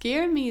just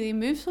scare me. They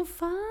move so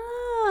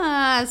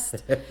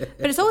fast. But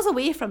it's always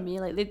away from me.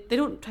 Like, they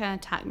don't try and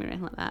attack me or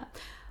anything like that.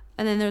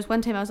 And then there was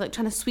one time I was like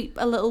trying to sweep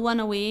a little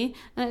one away,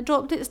 and it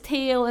dropped its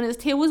tail, and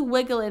its tail was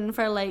wiggling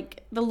for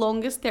like the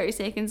longest 30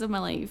 seconds of my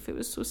life. It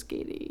was so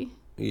scary.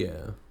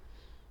 Yeah.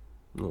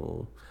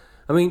 Oh.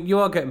 I mean, you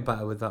are getting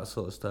better with that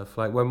sort of stuff.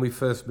 Like when we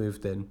first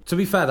moved in. To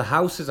be fair, the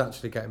house is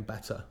actually getting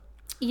better.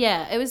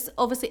 Yeah, it was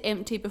obviously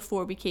empty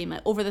before we came.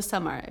 Over the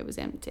summer, it was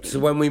empty. So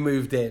when we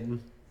moved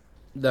in,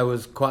 there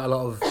was quite a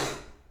lot of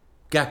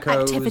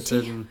geckos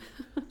Activity. and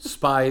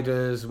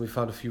spiders, and we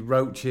found a few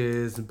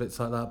roaches and bits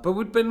like that. But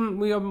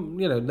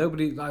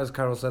nobody, as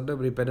Carol said,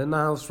 nobody had been in the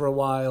house for a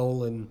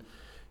while, and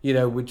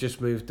we just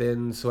moved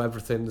in, so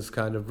everything's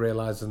kind of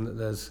realising that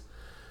there's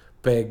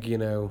big,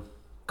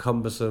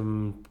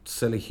 cumbersome,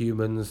 silly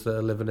humans that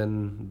are living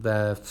in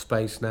their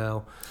space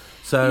now.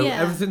 So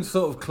Yeah. everything's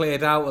sort of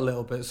cleared out a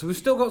little bit. So we've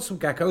still got some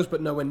geckos,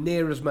 but nowhere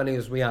near as many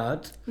as we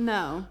had.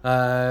 No.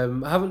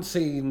 I haven't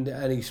seen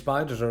any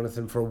spiders or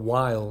anything for a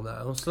while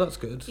now, so that's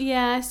good.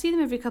 Yeah, I see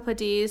them every couple of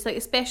days, like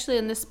especially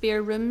in the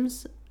spare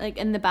rooms, like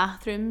in the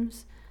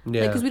bathrooms.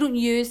 Yeah. Because we don't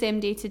use them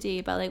day to day,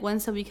 but like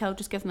once a week I'll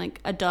just give them like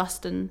a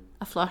dust and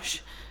a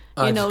flush.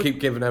 I just keep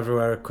giving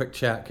everywhere a quick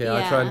check. Yeah,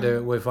 I try and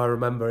do it if I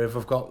remember. If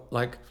I've got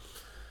like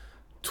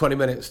 20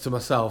 minutes to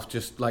myself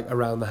just like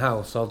around the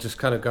house, I'll just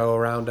kind of go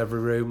around every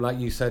room, like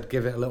you said,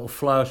 give it a little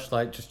flush,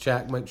 like just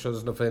check, make sure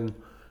there's nothing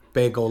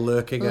big or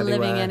lurking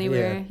living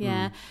anywhere.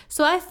 Yeah.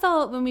 So I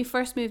thought when we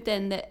first moved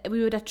in that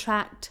we would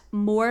attract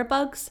more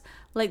bugs,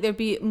 like there'd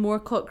be more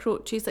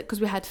cockroaches, like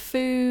because we had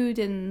food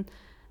and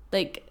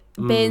like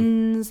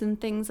bins and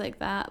things like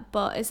that.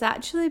 But it's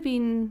actually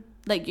been,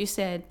 like you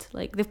said,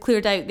 like they've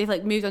cleared out. They've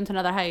like moved on to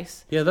another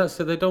house. Yeah, that's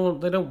it. They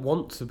don't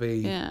want to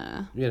be,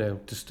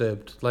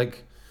 disturbed.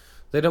 Like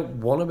they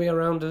don't want to be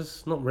around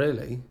us. Not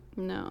really.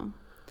 No.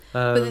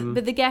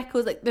 But the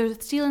geckos, like their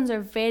ceilings are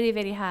very,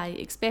 very high,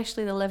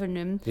 especially the living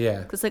room.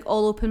 Yeah. Because like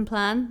all open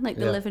plan, like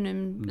the living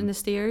room and the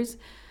stairs.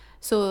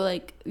 So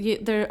like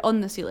they're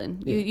on the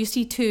ceiling. Yeah. You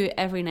see 2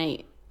 every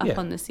night up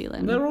on the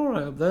ceiling. They're all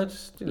right up there.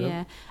 Just, Yeah,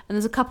 and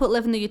there's a couple that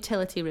live in the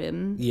utility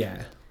room.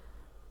 Yeah.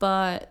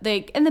 But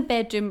like in the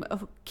bedroom,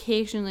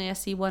 occasionally I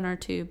see 1 or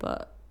 2,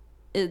 but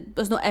they're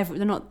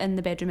not in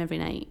the bedroom every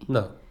night.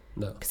 No.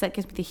 Because that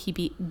gives me the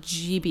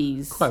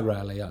heebie-jeebies. Quite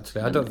rarely,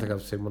 actually. I don't think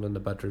I've seen one in the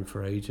bedroom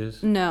for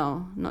ages.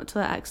 No, not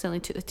till I accidentally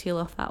took the tail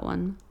off that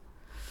one.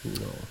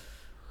 No.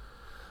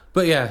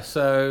 But yeah,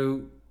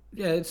 so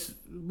yeah, it's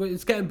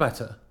getting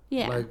better.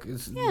 Yeah. Like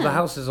the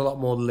house is a lot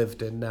more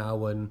lived in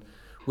now, and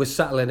we're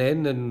settling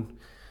in, and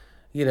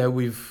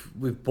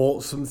we've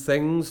bought some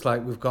things.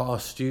 Like we've got our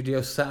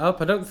studio set up.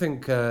 I don't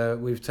think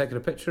we've taken a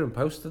picture and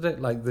posted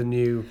it. Like the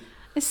new.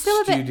 It's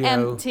still a bit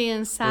empty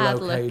and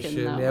sad location.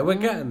 looking, though. Yeah, we're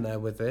getting there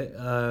with it.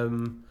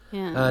 And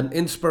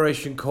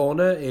Inspiration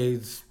Corner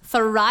is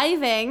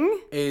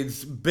thriving.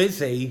 Is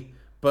busy,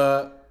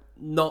 but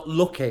not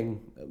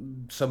looking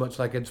so much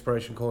like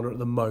Inspiration Corner at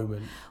the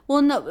moment.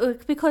 Well, no,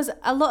 because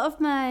a lot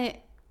of my...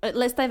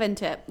 Let's dive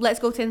into it. Let's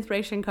go to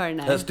Inspiration Corner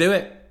now. Let's do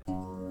it.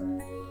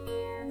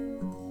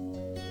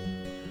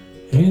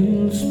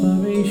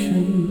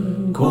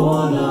 Inspiration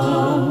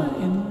Corner.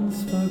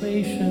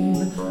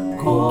 Inspiration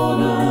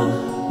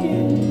Corner.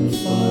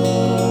 Inspiration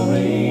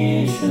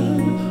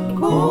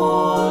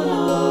Corner.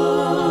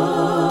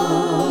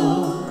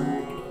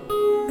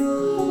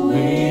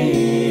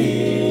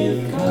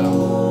 With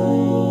Carol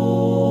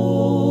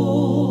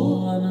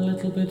and a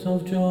little bit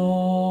of John.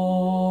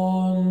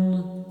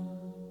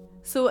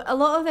 So a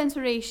lot of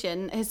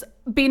inspiration has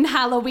been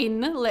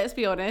Halloween, let's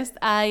be honest.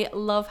 I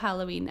love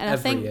Halloween. And Every I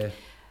think year.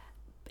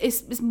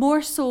 It's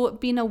more so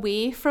being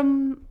away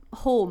from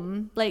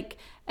home. Like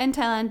in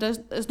Thailand,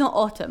 there's not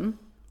autumn.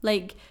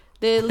 Like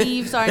the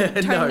leaves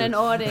aren't turning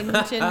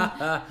orange and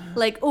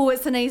like, oh,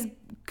 it's a nice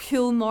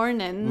cool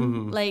morning.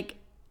 Mm-hmm. Like,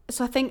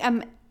 so I think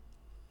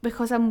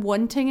because I'm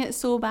wanting it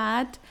so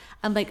bad,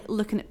 I'm like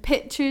looking at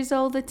pictures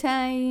all the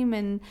time,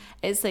 and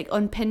it's like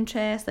on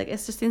Pinterest, like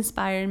it's just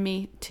inspiring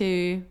me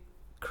to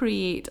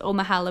create all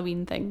my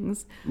Halloween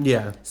things.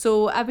 Yeah.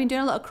 So I've been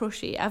doing a lot of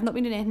crochet. I've not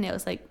been doing anything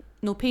else, like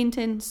no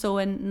painting,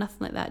 sewing, nothing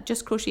like that,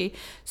 just crochet.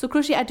 So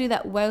crochet, I do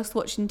that whilst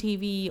watching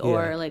TV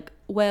or like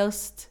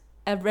whilst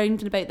around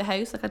and about the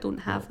house. Like I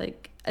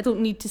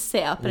don't need to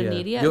set up in an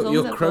area.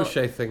 Your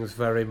crochet thing's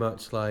very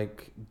much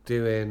like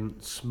doing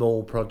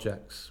small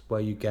projects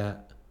where you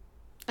get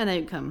an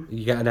outcome.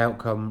 You get an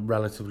outcome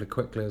relatively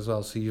quickly as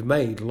well. So you've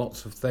made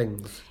lots of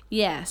things.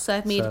 Yeah, so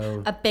I've made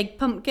a big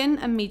pumpkin,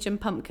 a medium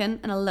pumpkin,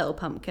 and a little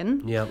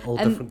pumpkin. Yeah, all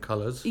different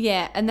colours.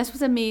 Yeah, and this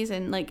was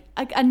amazing. Like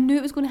I knew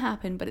it was going to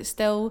happen, but it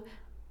still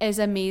is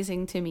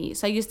amazing to me.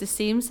 So I used the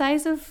same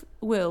size of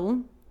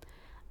wool.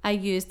 I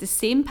used the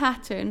same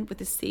pattern with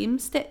the same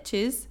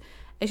stitches.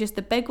 It's just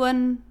the big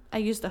one I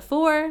used a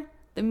 4,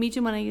 the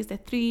medium one I used a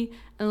 3,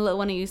 and the little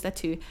one I used a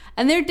 2.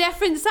 And they're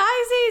different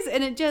sizes,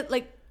 and it just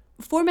like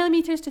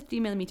 4mm to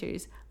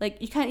 3mm.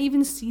 Like you can't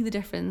even see the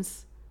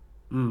difference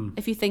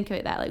if you think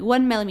about that. Like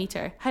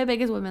 1mm. How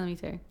big is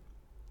 1mm? You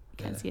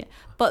can't see it.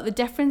 But the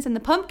difference in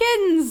the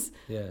pumpkins.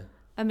 Yeah.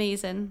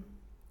 Amazing.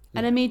 Yeah.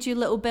 And I made you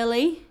little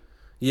Billy.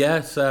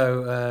 Yeah,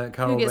 so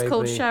Carol who gets made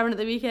called me... Sharon at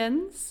the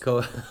weekends.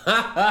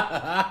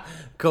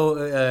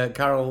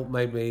 Carol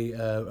made me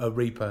a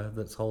Reaper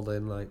that's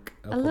holding like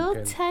a pumpkin.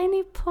 Little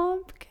tiny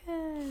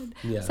pumpkin.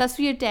 Yeah. So that's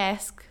for your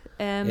desk.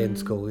 In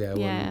school,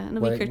 yeah.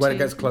 When it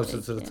gets closer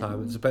to the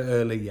time. It's a bit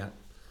early yet.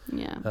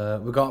 Yeah.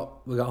 We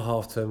got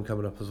half term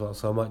coming up as well,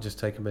 so I might just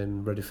take them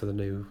in ready for the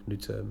new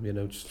term.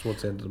 Just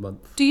towards the end of the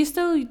month. Do you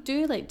still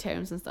do like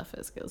terms and stuff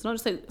at schools? Not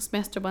just like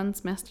semester 1,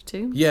 semester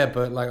 2. Yeah,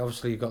 but like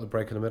obviously you got the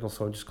break in the middle,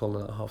 so I'm just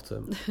calling it a half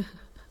term.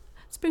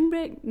 Spring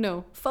break?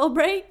 No, fall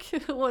break.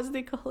 What do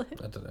they call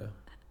it? I don't know.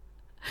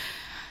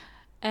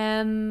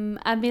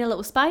 I made a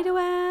little spider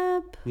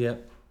web. Yeah.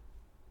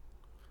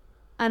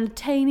 And a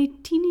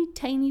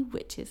teeny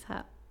witch's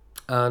hat.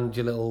 And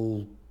your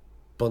little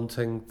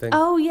bunting thing.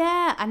 Oh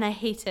yeah, and I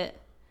hate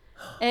it.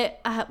 It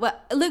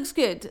looks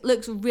good. It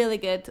looks really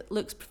good.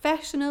 Looks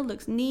professional.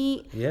 Looks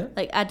neat. Yeah.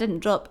 Like I didn't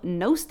drop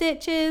no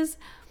stitches.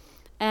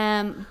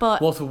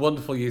 But what a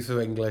wonderful use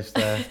of English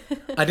there.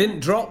 I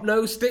didn't drop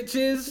no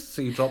stitches,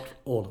 so you dropped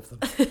all of them.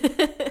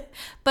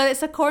 But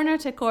it's a corner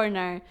to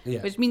corner,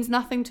 which means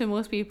nothing to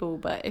most people.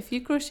 But if you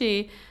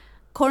crochet,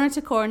 corner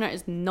to corner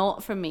is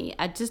not for me.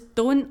 I just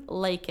don't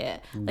like it.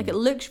 Like it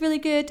looks really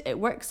good, it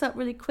works up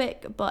really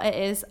quick, but it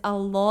is a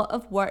lot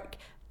of work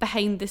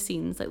behind the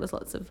scenes. Like there's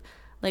lots of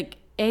like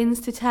ends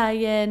to tie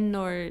in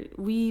or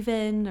weave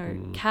in or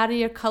carry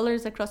your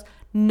colours across.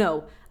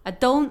 No, I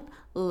don't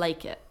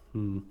like it.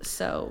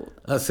 So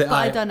that's it. But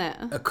I done it.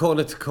 A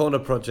corner to corner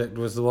project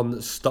was the one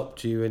that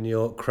stopped you in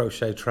your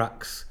crochet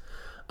tracks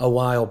a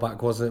while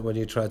back, wasn't it, when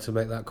you tried to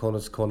make that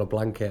corner to corner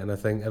blanket? And I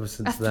think ever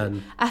since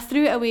then I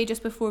threw it away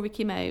just before we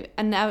came out,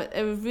 and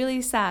it was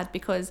really sad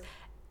because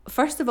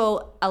first of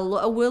all, a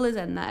lot of wool is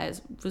in that.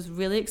 It was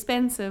really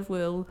expensive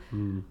wool,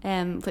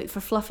 like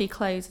for fluffy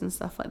clouds and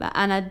stuff like that.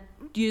 And I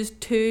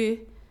used 2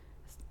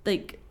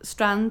 like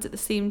strands at the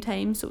same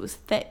time, so it was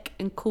thick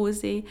and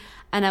cozy.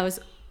 And I was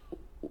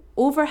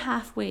over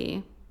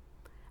halfway,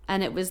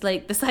 and it was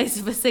like the size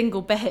of a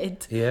single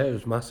bed. Yeah, it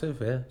was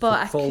massive. Yeah, but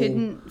I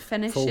couldn't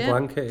finish full it.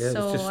 Blanket. Yeah,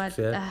 so it was just,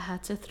 I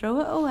had to throw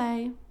it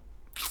away.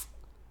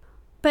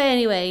 But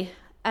anyway,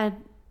 I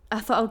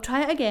thought I'll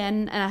try it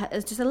again, and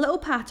it's just a little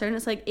pattern.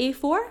 It's like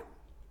A4.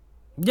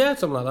 Yeah,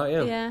 something like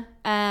that. Yeah.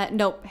 Yeah.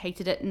 Nope,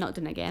 hated it. Not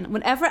doing it again.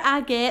 Whenever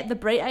I get the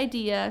bright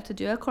idea to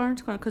do a corner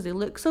to corner because they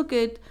look so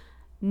good,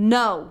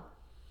 no.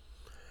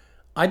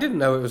 I didn't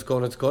know it was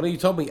corner to corner. You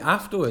told me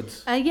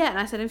afterwards. Yeah, and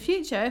I said in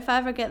future, if I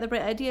ever get the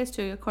bright ideas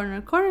to a corner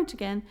to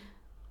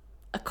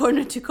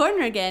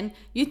corner again,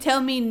 you tell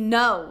me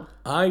no.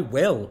 I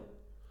will.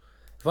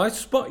 If I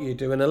spot you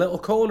doing a little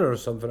corner or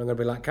something, I'm going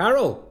to be like,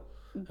 Carol.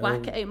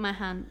 Whack it out my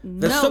hand.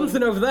 There's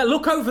something over there.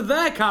 Look over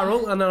there,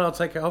 Carol. And then I'll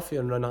take it off you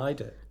and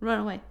hide it. Run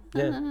away.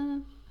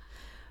 Yeah.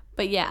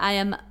 But yeah, I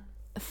am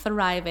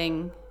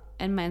thriving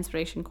in my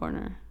inspiration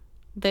corner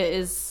that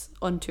is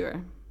on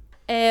tour.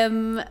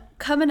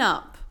 Coming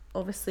up,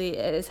 obviously,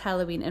 it is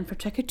Halloween, and for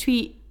Trick or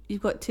Treat,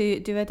 you've got to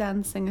do a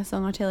dance, sing a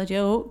song, or tell a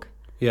joke.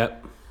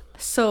 Yep.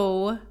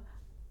 So,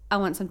 I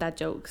want some dad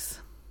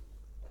jokes.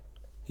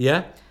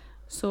 Yeah?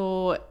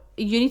 So,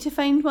 you need to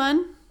find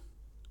 1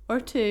 or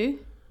 2.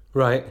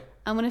 Right.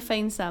 I'm going to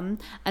find some.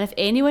 And if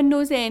anyone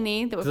knows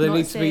any that we've not said... Do they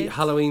need to be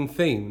Halloween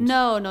themed?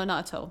 No, not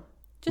at all.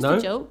 Just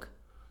a joke.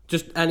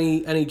 Just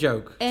any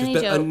joke? Any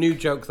just joke. A new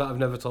joke that I've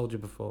never told you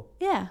before?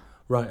 Yeah.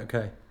 Right,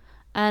 okay.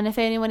 And if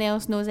anyone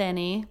else knows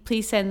any,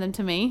 please send them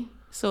to me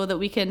so that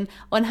we can,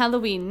 on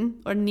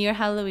Halloween or near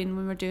Halloween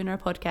when we're doing our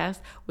podcast,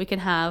 we can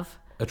have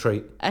a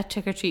trick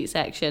or treat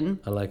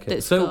section. I like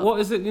it. So what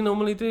is it you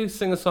normally do?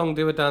 Sing a song,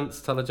 do a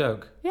dance, tell a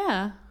joke?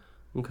 Yeah.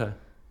 Okay.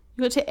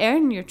 You got to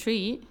earn your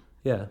treat.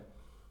 Yeah.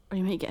 Or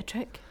you might get a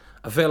trick.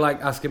 I feel like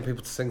asking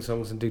people to sing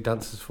songs and do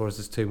dances for us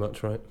is too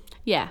much, right?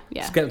 Yeah.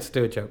 Just get them to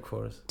do a joke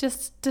for us.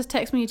 Just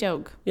text me a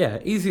joke. Yeah,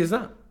 easy as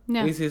that.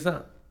 Yeah. Easy as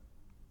that.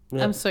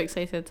 Yeah. I'm so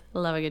excited.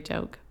 Love a good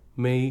joke.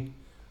 Me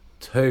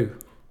too.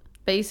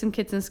 Bet you some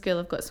kids in school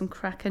have got some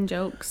cracking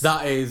jokes.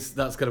 That's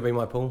going to be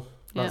my pool.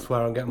 That's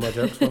where I'm getting my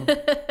jokes from.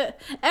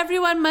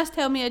 Everyone must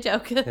tell me a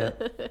joke. Yeah.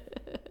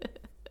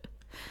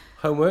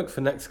 Homework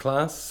for next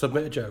class,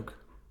 submit a joke.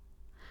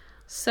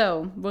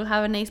 So, we'll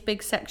have a nice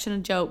big section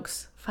of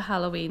jokes for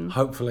Halloween.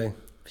 Hopefully.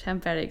 Which I'm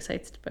very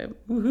excited about.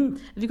 Woohoo.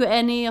 Have you got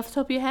any off the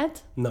top of your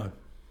head? No.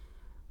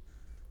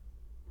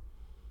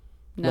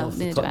 No,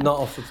 not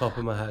off the top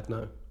of my head,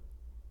 no.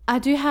 I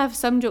do have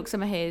some jokes in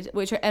my head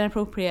which are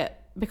inappropriate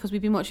because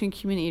we've been watching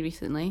Community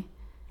recently.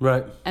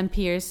 Right. And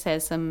Piers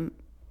says some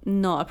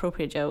not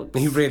appropriate jokes.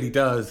 He really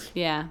does.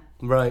 Yeah.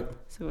 Right.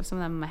 So I've got some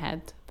of them in my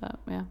head, but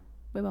yeah,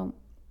 we won't.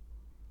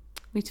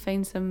 We need to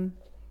find some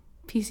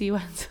PC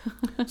ones.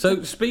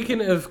 So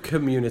speaking of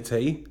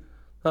Community,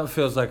 that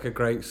feels like a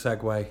great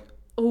segue.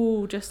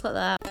 Oh, just like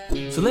that.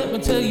 So let me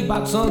tell you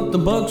about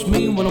something bugs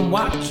me when I'm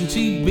watching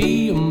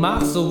TV on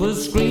my silver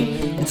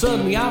screen. And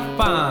suddenly I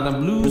find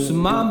I'm losing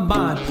my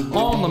mind.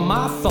 All of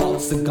my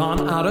thoughts have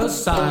gone out of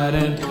sight.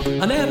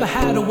 And I never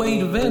had a way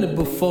to vent it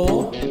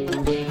before.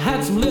 I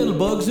had some little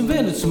bugs,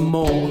 invented some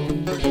more.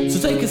 So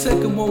take a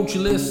second, won't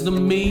you listen to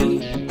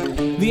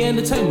me? The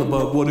entertainment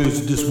bug, what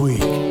is it this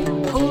week?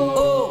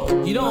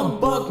 Oh, you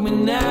don't bug me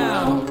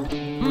now.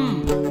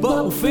 But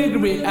we'll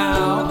figure it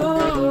out.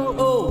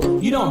 Oh,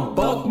 you don't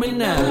bug me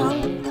now.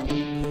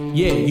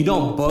 Yeah, you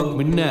don't bug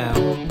me now.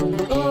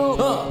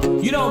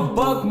 You don't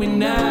bug me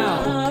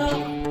now.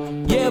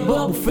 Yeah, but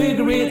we'll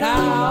figure it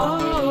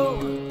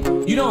out.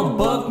 You don't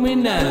bug me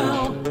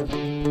now.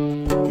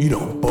 You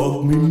don't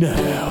bug me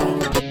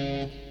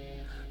now.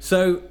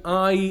 So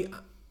I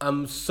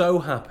am so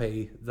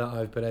happy that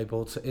I've been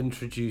able to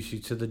introduce you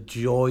to the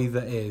joy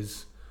that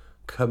is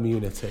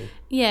Community.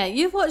 Yeah,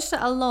 you've watched it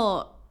a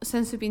lot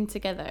since we've been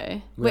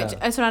together, which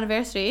is our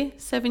anniversary.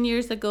 7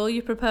 years ago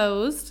you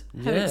proposed.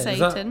 How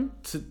exciting.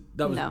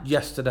 That was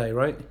yesterday,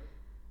 right?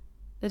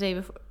 The day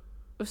before.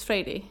 It was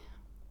Friday.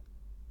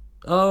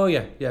 Oh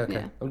yeah, okay.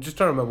 Yeah. I'm just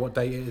trying to remember what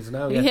day it is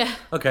now. Yeah.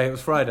 Okay, it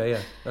was Friday,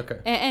 yeah. Okay.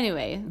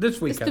 Anyway. This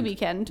weekend. It's the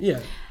weekend. Yeah.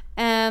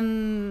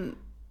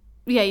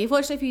 Yeah, you've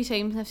watched it a few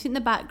times and I've seen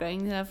the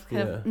background and I've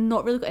kind of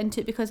not really got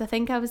into it because I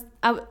think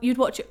you'd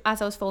watch it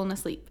as I was falling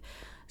asleep.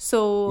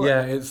 So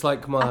yeah, it's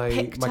like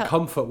my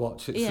comfort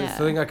watch. It's the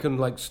thing I can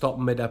like stop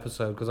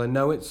mid-episode because I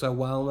know it so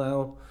well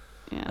now.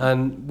 Yeah.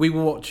 And we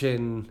were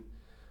watching...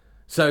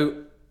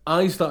 So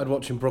I started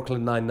watching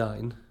Brooklyn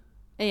Nine-Nine.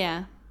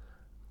 Yeah.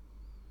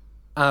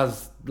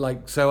 as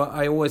like, so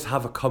I always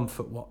have a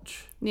comfort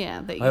watch.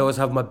 Yeah, I always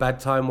have my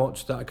bedtime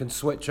watch that I can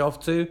switch off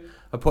to.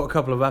 I put a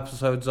couple of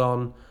episodes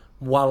on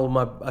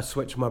while I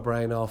switch my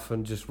brain off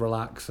and just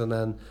relax, and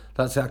then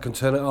that's it. I can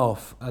turn it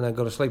off and then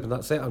go to sleep, and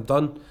that's it. I'm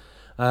done.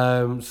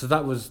 So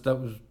that was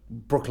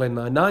Brooklyn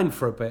Nine-Nine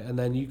for a bit, and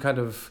then you kind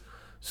of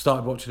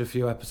started watching a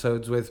few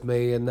episodes with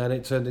me, and then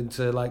it turned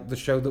into like the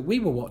show that we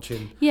were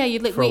watching. Yeah,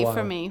 you'd like for a wait while.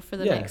 for me for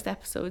the Yeah. next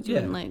episode. You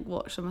Yeah. wouldn't like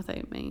watch them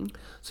without me.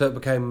 So it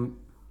became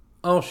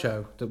our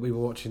show that we were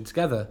watching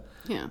together.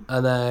 Yeah.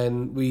 And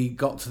then we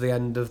got to the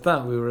end of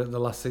that. We were at the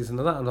last season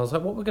of that, and I was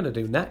like, what are we going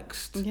to do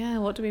next? Yeah,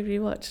 what do we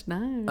rewatch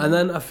now? And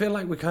then I feel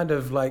like we kind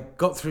of like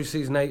got through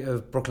season 8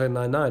 of Brooklyn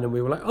Nine-Nine, and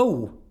we were like,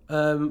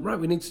 right,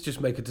 we need to just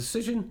make a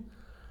decision.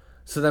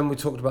 So then we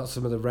talked about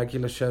some of the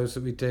regular shows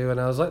that we do, and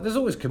I was like, there's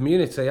always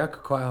Community. I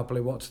could quite happily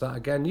watch that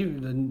again.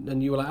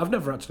 And you were like, I've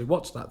never actually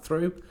watched that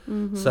through.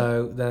 Mm-hmm.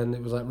 So then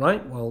it was like,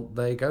 right, well,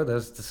 there you go.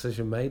 There's a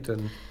decision made.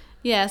 And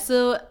Yeah,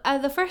 so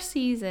the first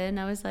season,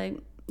 I was like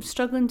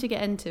struggling to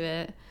get into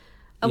it.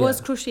 I Yeah. was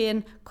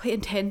crocheting quite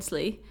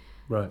intensely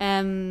right.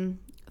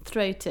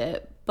 throughout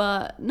it,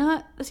 but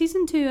not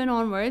season 2 and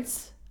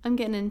onwards. I'm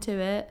getting into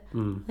it,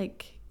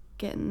 like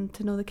getting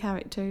to know the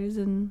characters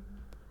and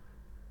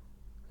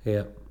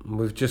Yeah,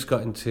 we've just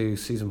got into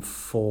season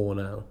 4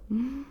 now,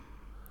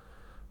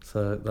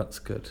 so that's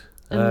good.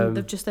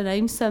 they've just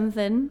announced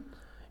something.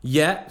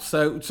 Yeah,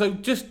 so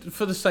just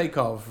for the sake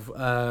of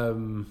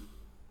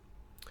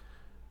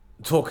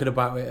talking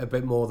about it a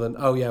bit more than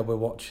we're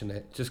watching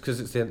it, just because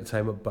it's the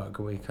entertainment bug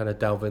and we kind of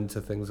delve into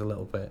things a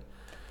little bit.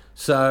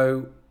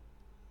 So,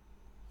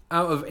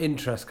 out of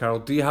interest, Carol,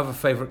 do you have a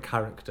favourite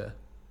character?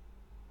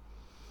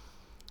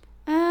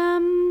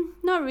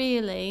 Not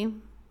really.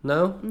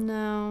 No?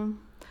 No,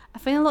 I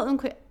find a lot of them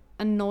quite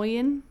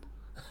annoying.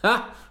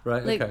 Right,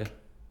 Like, okay.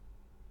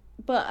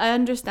 But I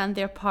understand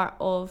they're part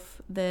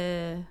of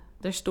their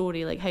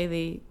story, like how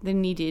they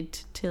needed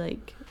to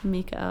like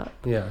make it up.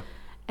 Yeah.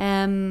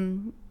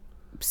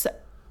 So,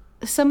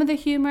 some of the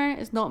humor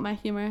is not my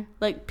humor,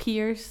 like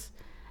Pierce,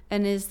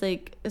 and is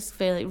like it's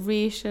very like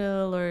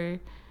racial or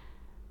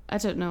I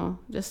don't know,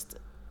 just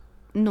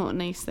not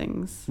nice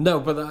things. No,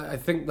 but I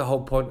think the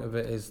whole point of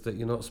it is that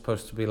you're not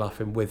supposed to be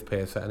laughing with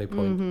Pierce at any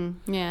point.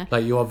 Mm-hmm, yeah,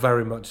 Like, you are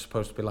very much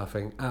supposed to be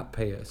laughing at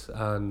Pierce,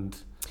 and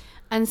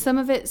some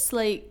of it's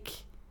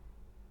like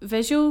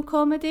visual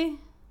comedy,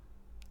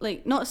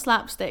 like not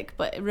slapstick,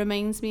 but it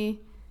reminds me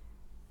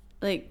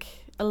like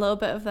a little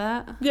bit of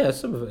that. yeah,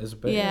 some of it is a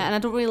bit. Yeah, and I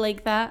don't really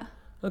like that.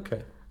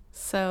 Okay.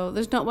 So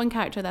there's not one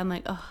character that I'm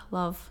like, oh,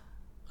 love.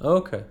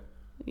 Okay.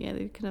 Yeah,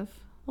 they're kind of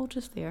all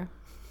just there.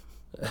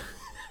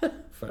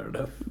 Fair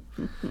enough.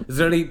 Is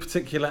there any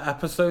particular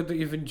episode that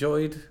you've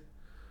enjoyed?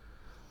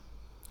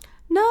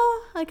 No,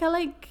 like I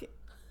like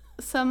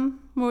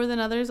some more than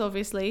others,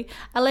 obviously.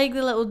 I like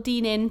the little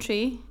Dean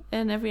entry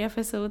in every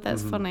episode.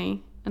 That's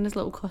funny. And his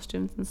little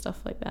costumes and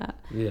stuff like that.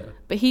 Yeah.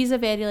 But he's a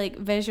very like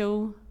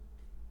visual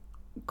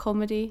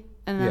comedy.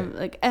 And I'm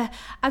like, I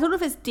don't know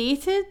if it's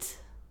dated,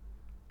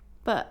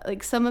 but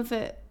like some of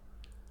it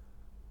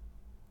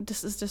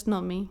just is just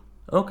not me.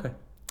 Okay.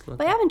 But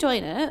I am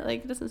enjoying it.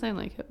 Like, it doesn't sound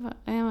like it, but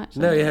I am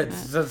actually No, yeah,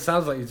 enjoying it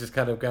sounds like you're just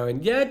kind of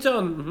going, yeah,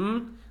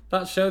 John,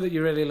 that show that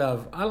you really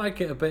love. I like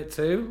it a bit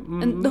too.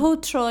 And the whole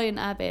Troy and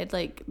Abed,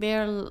 like,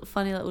 they're a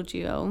funny little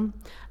duo.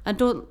 I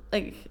don't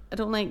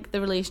like the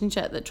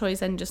relationship that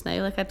Troy's in just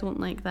now. Like, I don't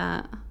like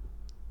that.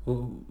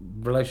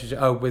 Relationship?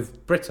 Oh,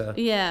 with Britta?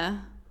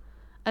 Yeah.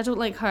 I don't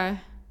like her.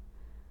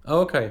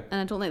 Oh, okay.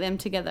 And I don't like them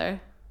together.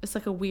 It's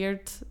like a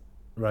weird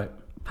Right.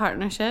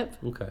 partnership.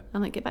 Okay.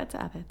 I'm like, get back to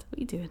Abed. What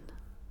are you doing?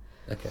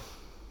 Okay.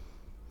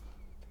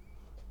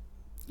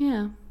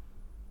 Yeah.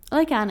 I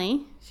like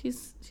Annie.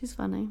 She's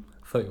funny.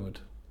 Thought you would.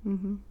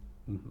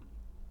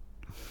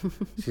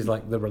 She's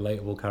like the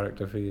relatable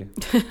character for you.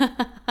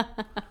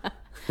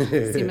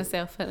 See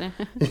myself in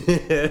her.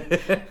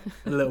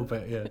 A little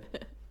bit, yeah.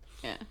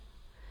 Yeah.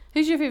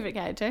 Who's your favourite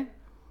character?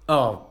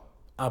 Oh,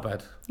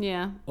 Abed.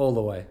 Yeah. All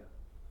the way.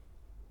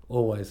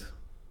 Always.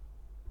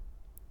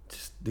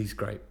 Just, he's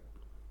great.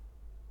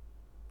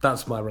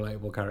 That's my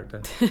relatable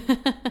character.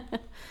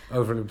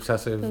 Overly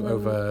obsessive,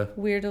 over...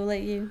 Weirdo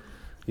like you.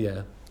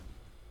 Yeah.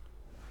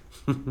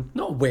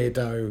 Not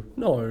weirdo,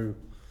 no.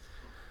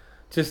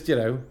 Just,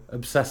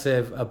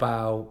 obsessive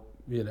about,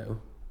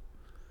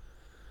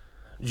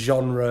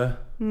 genre,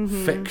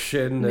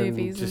 fiction,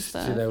 Movies and just,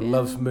 and stuff,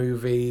 loves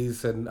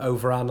movies and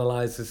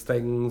overanalyzes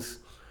things,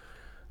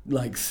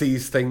 like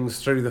sees things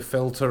through the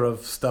filter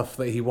of stuff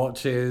that he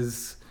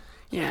watches.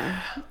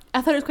 Yeah.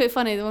 I thought it was quite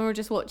funny, the one we were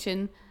just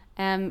watching,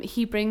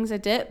 he brings a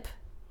dip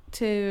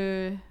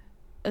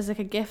as like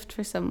a gift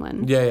for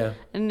someone. Yeah.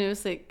 And it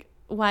was like,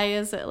 why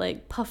is it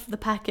like the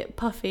packet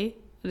puffy?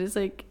 And it's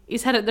like,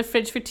 he's had it in the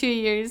fridge for 2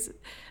 years,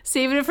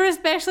 saving it for a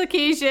special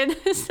occasion.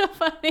 It's so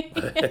funny.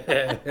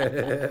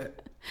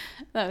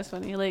 That was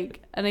funny.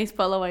 Like a nice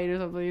bottle of wine or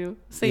something,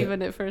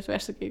 saving it for a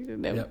special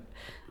occasion. No. Yep.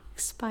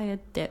 Expired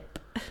dip.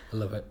 I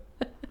love it.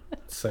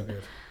 So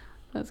good.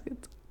 That's good.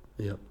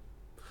 Yeah.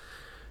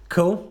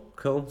 Cool.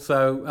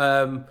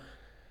 So,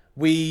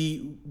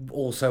 We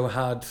also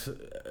had...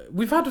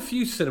 We've had a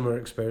few cinema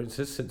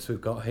experiences since we've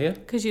got here.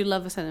 Because you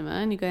love a cinema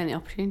and you go any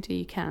opportunity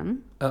you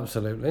can.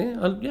 Absolutely.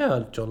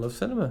 John loves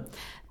cinema.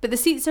 But the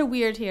seats are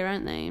weird here,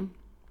 aren't they?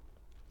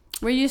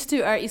 We're used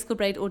to our East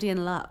Kilbride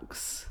Odeon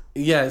Lux.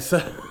 Yeah, so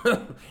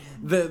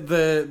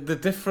the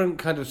different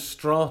kind of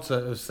strata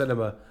of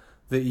cinema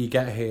that you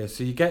get here.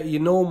 So you get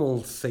your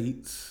normal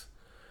seats,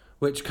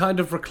 which kind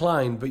of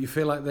recline, but you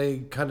feel like they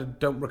kind of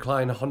don't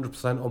recline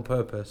 100% on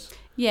purpose.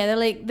 Yeah, they're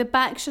like, the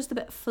back's just a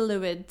bit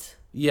fluid.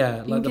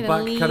 Yeah, like the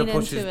back kind of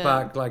pushes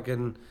back, like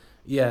I'm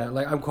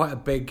quite a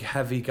big,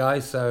 heavy guy,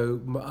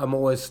 so I'm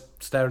always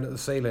staring at the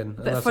ceiling.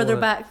 A bit further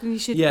back than you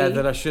should be. Yeah,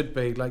 than I should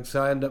be. Like,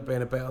 so I end up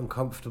being a bit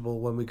uncomfortable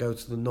when we go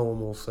to the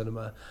normal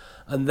cinema.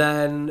 And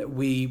then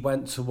we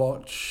went to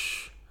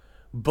watch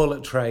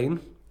Bullet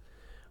Train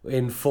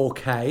in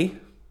 4K.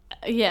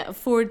 Yeah,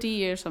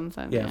 4D or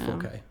something. Yeah,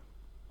 4K.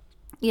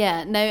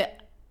 Yeah, now,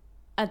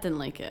 I didn't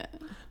like it.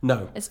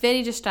 No. It's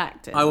very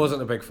distracting. I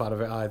wasn't a big fan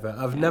of it either.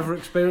 I've never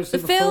experienced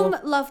it before. before. The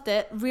film, loved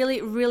it.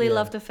 Really, really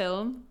loved the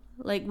film.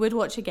 Like, would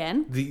watch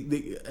again.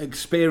 The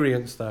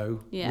experience,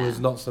 though,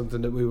 was not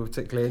something that we were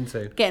particularly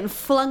into. Getting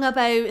flung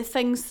about,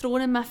 things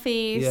thrown in my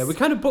face. Yeah, we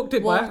kind of booked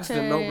it by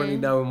accident, not really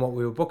knowing what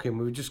we were booking.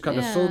 We just kind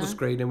of saw the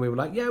screen and we were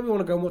like, we want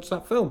to go and watch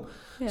that film.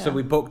 Yeah. So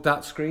we booked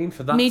that screen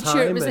for that time. Made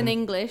sure it was in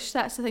English.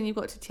 That's the thing you've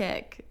got to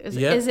check. Is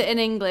it in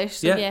English?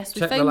 So yes,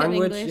 we check found the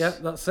language. It in English.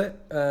 Yeah, that's it.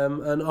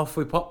 And off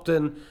we popped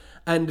and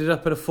ended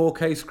up at a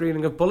 4K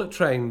screening of Bullet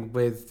Train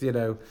with,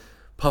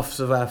 puffs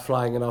of air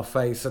flying in our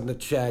face and the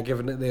chair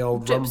giving it the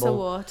old drips rumble. Of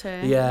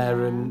water. Yeah,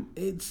 and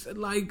it's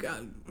like,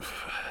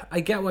 I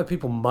get why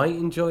people might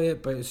enjoy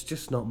it, but it's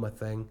just not my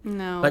thing.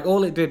 No. Like,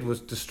 all it did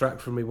was distract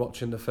from me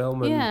watching the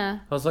film, and I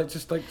was like,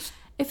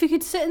 if you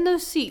could sit in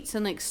those seats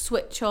and like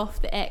switch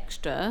off the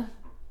extra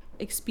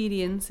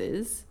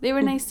experiences, they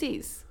were nice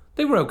seats.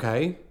 They were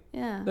okay.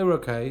 Yeah. They were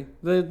okay.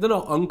 They're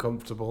not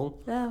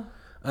uncomfortable. No.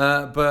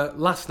 But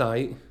last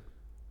night,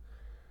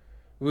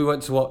 we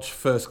went to watch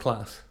First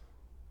Class.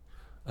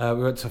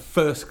 We went to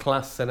First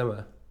Class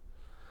Cinema,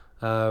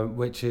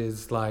 which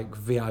is like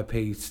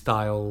VIP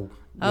style.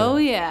 Oh,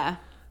 yeah.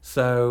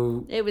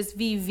 So... It was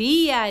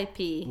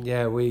VVIP.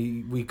 Yeah,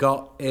 we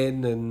got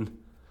in and...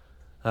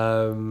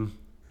 so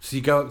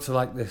you go up to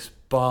like this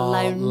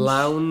bar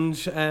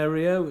lounge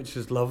area, which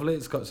is lovely.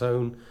 It's got its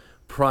own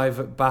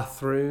private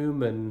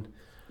bathroom and...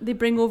 They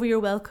bring over your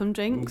welcome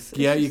drinks.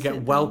 Yeah, you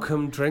get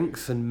welcome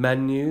drinks and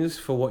menus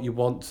for what you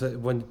want to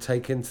when you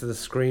take into the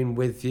screen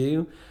with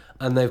you.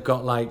 And they've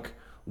got like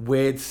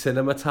weird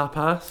cinema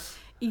tapas.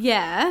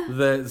 Yeah.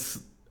 That's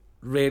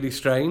really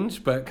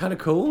strange, but kind of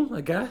cool,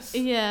 I guess.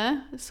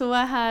 Yeah. So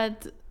I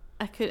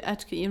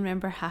couldn't even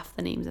remember half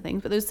the names of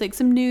things, but there was like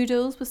some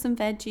noodles with some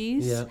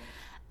veggies. Yeah.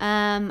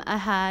 I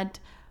had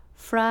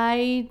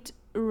fried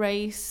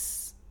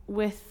rice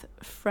with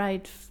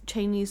fried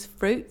Chinese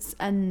fruits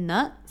and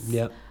nuts.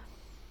 Yeah.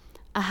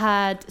 I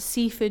had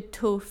seafood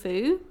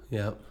tofu.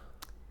 Yeah.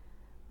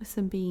 With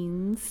some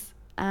beans.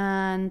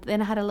 And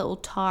then I had a little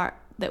tart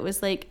that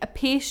was like a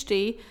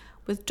pastry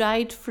with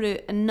dried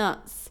fruit and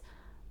nuts,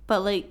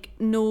 but like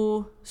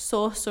no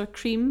sauce or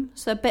cream.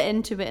 So I bit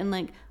into it and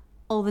like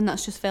all the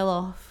nuts just fell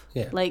off.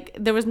 Yeah. Like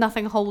there was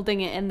nothing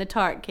holding it in the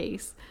tart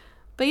case.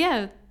 But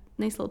yeah,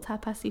 nice little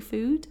tapasy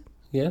food.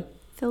 Yeah.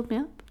 Filled me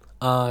up.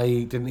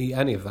 I didn't eat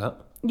any of that.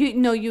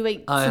 You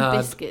ate some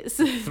biscuits.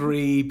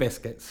 3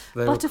 biscuits.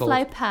 They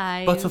butterfly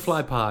pie.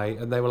 Butterfly pie,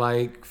 and they were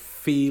like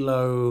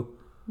phyllo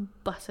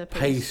butter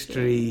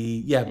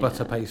pastry.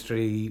 Butter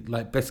pastry,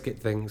 like biscuit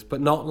things,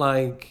 but not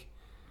like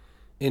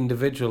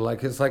individual.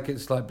 Like it's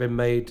like been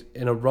made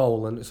in a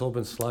roll and it's all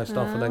been sliced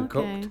off and then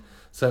cooked.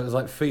 So it was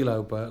like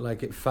phyllo, but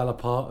like it fell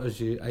apart as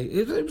you ate.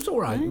 It was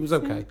all right. Nice, it was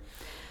okay.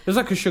 It was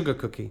like a sugar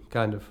cookie,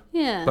 kind of.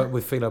 Yeah. But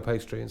with phyllo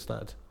pastry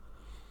instead.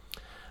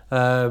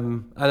 But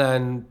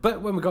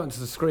when we got into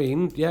the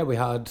screen, you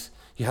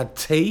had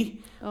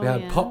tea, we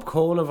had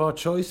popcorn of our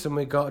choice, and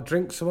we got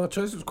drinks of our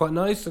choice. It was quite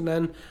nice, and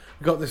then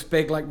we got this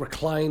big like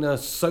recliner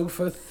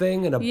sofa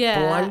thing and a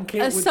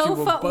blanket. A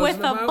sofa with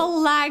a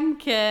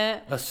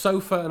blanket. A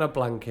sofa and a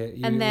blanket.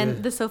 And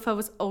then the sofa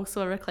was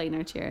also a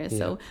recliner chair,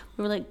 so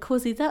we were like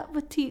cozied up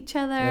with each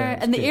other,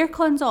 and the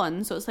aircon's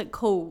on, so it's like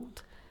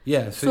cold.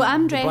 Yeah, so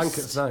I'm the dressed.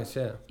 Blanket's nice,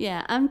 yeah.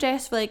 Yeah, I'm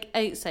dressed for like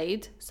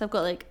outside, so I've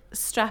got like a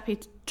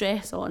strappy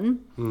dress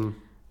on.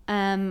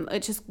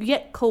 Which is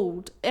get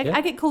cold.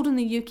 I get cold in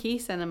the UK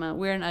cinema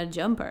wearing a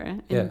jumper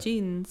and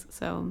jeans.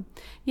 So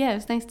yeah, it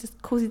was nice to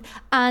cozy,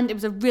 and it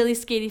was a really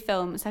scary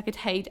film, so I could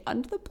hide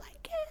under the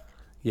blanket.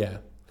 Yeah,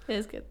 it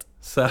was good.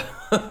 So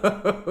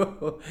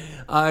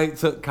I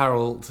took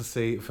Carol to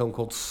see a film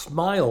called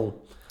Smile,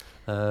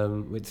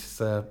 which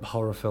is a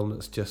horror film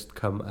that's just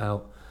come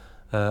out.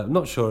 I'm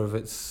not sure if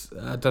it's...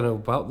 I don't know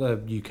about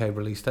the UK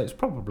release date. It's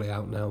probably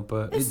out now,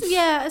 but it's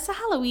a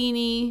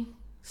Halloween-y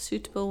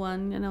suitable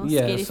one,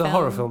 scary it's film. a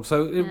horror film.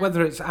 So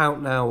whether it's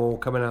out now or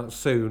coming out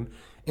soon,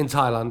 in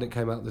Thailand it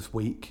came out this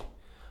week.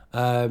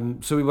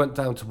 So we went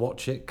down to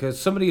watch it because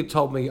somebody had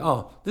told me,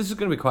 "Oh, this is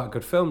going to be quite a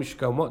good film. You should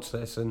go and watch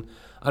this." And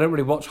I don't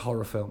really watch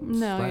horror films.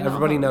 No, like, you're not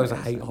everybody a knows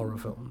horror I hate person. horror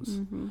films.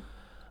 Mm-hmm.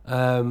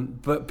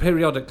 But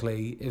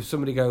periodically, if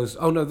somebody goes,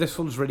 "Oh no, this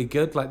one's really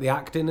good," like the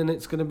acting in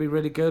it's going to be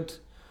really good,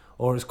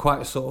 or it's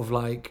quite a sort of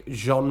like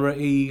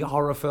genre-y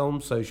horror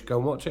film, so you should go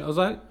and watch it. I was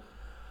like,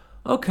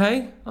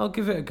 "Okay, I'll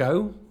give it a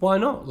go. Why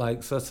not?"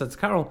 Like, so I said to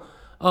Carol,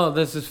 "Oh,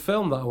 there's this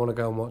film that I want to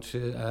go and watch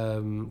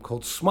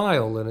called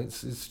Smile, and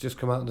it's just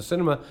come out in the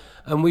cinema,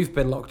 and we've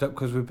been locked up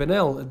because we've been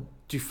ill.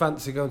 Do you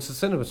fancy going to the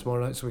cinema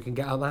tomorrow night so we can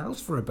get out of the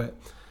house for a bit?"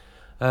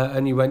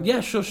 And you went,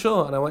 "Yeah,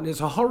 sure." And I went, "It's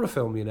a horror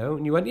film, you know?"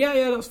 And you went,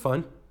 yeah, that's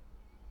fine.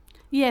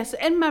 Yes,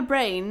 in my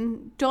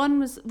brain, John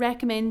was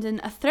recommending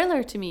a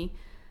thriller to me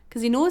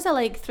because he knows I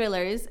like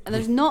thrillers and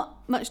there's not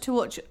much to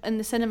watch in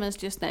the cinemas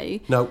just now.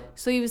 No.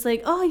 So he was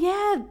like, "Oh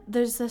yeah,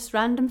 there's this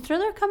random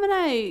thriller coming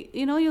out.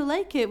 You know, you'll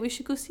like it. We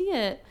should go see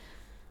it."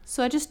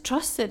 So I just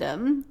trusted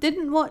him.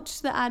 Didn't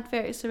watch the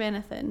adverts or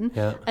anything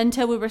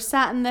until we were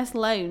sat in this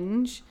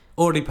lounge.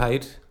 Already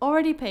paid,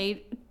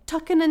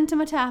 tucking into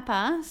my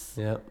tapas.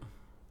 Yeah.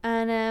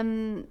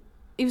 And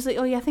he was like,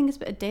 "Oh yeah, I think it's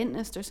about a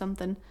dentist or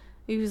something."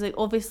 He was like,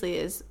 "Obviously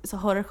it's a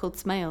horror called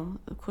Smile.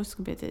 Of course it's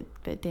going to be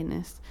about a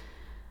dentist."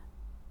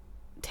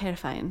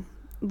 Terrifying.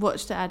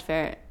 Watched the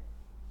advert.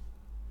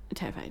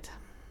 Terrified.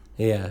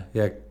 Yeah.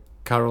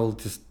 Carol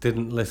just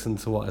didn't listen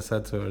to what I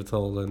said to her at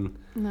all and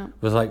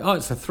was like, "Oh,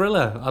 it's a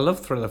thriller. I love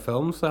thriller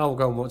films, so I'll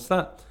go and watch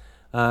that."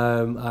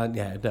 And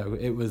yeah, no,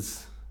 it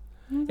was...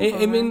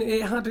 I mean,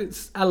 it had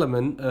its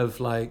element of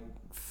like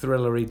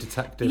thrillery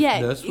detectiveness.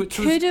 Yeah, which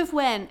it could have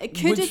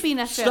been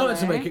a thriller. Started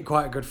to make it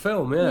quite a good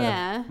film, yeah.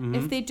 Yeah,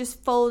 if they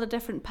just followed a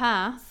different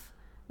path.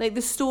 Like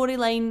the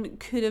storyline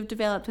could have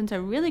developed into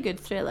a really good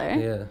thriller.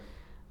 Yeah.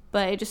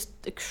 But it just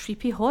a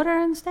creepy horror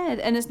instead.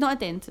 And it's not a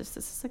dentist,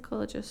 it's a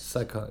psychologist.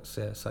 Psychiatrist.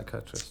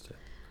 Yeah.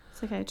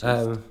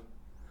 Psychiatrist.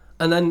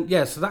 And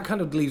then, so that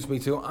kind of leads me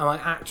to my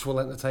actual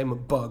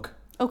entertainment bug.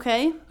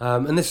 Okay.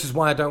 And this is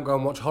why I don't go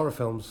and watch horror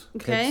films,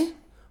 Okay. kids,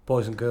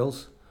 boys and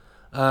girls.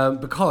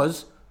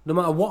 Because no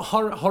matter what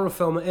horror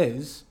film it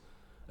is,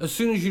 as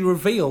soon as you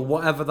reveal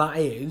whatever that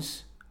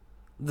is,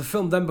 the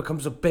film then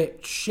becomes a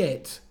bit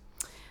shit.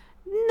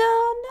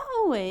 No, not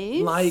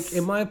always. Like,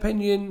 in my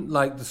opinion,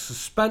 like the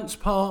suspense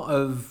part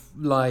of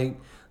like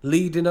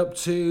leading up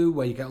to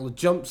where you get all the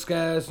jump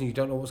scares and you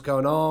don't know what's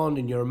going on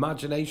and your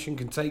imagination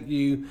can take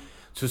you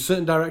to a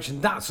certain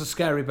direction, that's a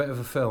scary bit of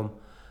a film.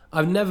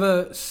 I've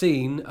never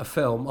seen a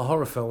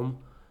horror film,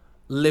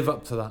 live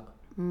up to that.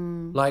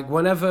 Like,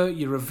 whenever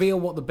you reveal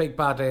what the big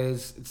bad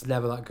is, it's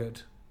never that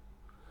good.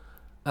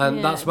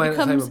 And that's my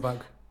entertainment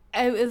bug.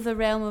 Out of the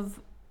realm of,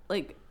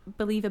 like,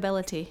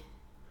 believability.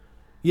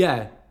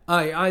 Yeah.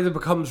 It either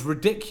becomes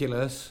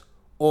ridiculous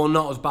or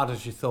not as bad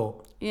as you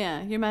thought.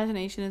 Yeah, your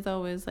imagination is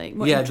always, like,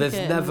 more there's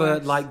intricate never,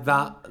 like,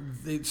 that...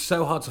 It's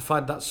so hard to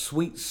find that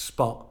sweet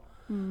spot.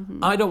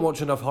 Mm-hmm. I don't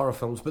watch enough horror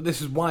films, but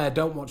this is why I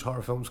don't watch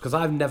horror films, because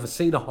I've never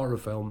seen a horror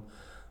film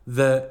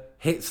that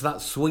hits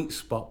that sweet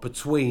spot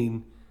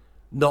between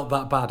not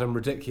that bad and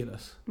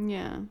ridiculous.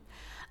 Yeah.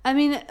 I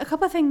mean, a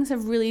couple of things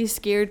have really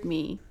scared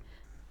me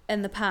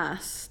in the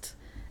past.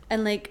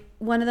 And, like,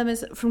 one of them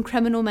is from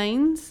Criminal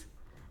Minds.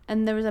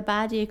 And there was a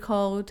baddie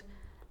called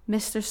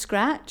Mr.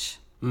 Scratch.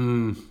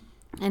 And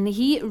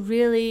he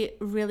really,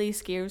 really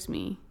scares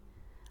me.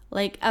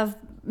 Like, I've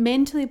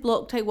mentally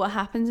blocked out what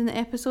happens in the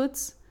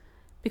episodes.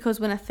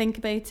 Because when I think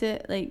about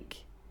it,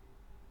 like,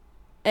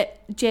 it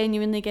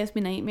genuinely gives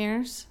me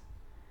nightmares.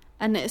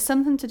 And it's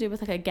something to do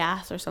with, like, a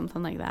gas or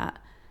something like that.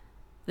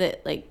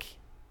 That, like,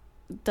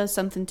 does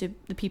something to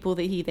the people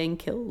that he then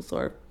kills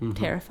or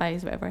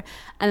terrifies or whatever.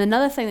 And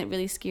another thing that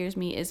really scares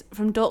me is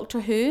from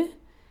Doctor Who.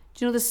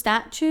 Do you know the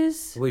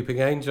statues? Weeping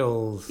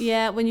Angels.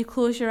 Yeah, when you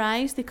close your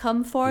eyes, they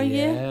come for you.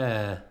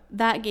 Yeah.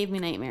 That gave me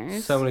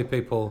nightmares. So many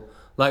people...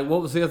 Like,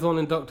 what was the other one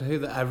in Doctor Who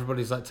that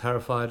everybody's, like,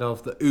 terrified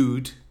of? The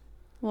Ood.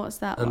 What's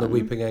that and one? The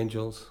Weeping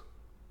Angels.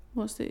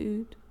 What's the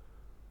Ood?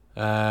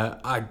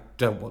 I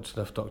don't watch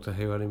enough Doctor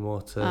Who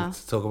anymore to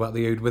talk about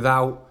the Ood.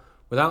 Without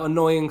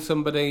annoying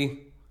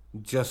somebody,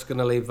 just going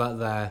to leave that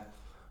there.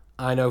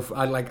 I know...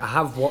 I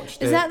have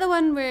watched it. Is that the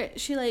one where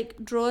she, like,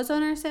 draws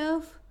on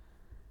herself?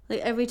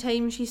 Like, every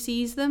time she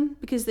sees them?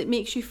 Because it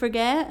makes you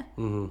forget?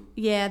 Mm-hmm.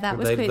 Yeah, that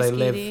was quite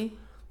scary.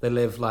 They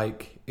live,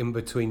 like, in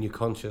between your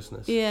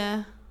consciousness.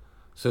 Yeah.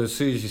 So as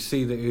soon as you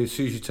see the Ood, as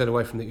soon as you turn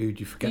away from the Ood,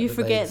 you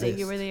forget that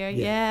you were there.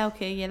 Yeah,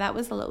 okay. Yeah, that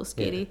was a little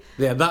scary.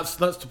 Yeah, that's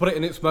to put it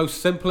in its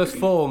most simplest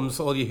forms,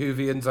 all you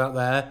Whovians out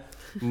there.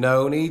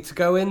 No need to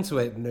go into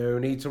it. No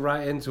need to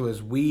write into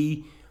us.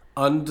 We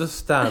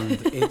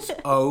understand. It's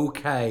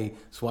okay.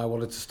 That's why I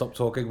wanted to stop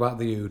talking about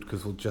the Ood,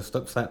 because we'll just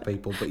upset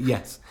people. But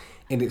yes,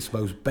 in its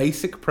most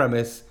basic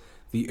premise,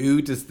 the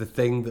Ood is the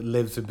thing that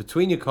lives in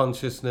between your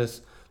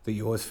consciousness that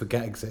you always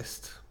forget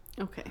exists.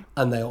 Okay.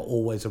 And they are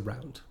always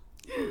around.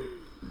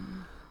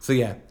 So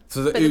the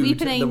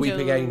Ood and the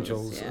Weeping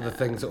Angels are the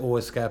things that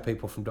always scare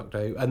people from Doctor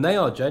Who. And they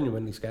are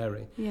genuinely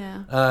scary.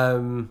 Yeah.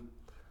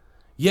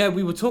 Yeah,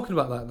 we were talking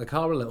about that in the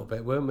car a little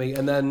bit, weren't we?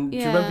 And then, do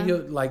you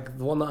remember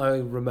the one that I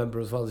remember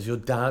as well is your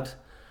dad? Do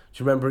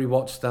you remember he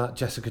watched that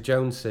Jessica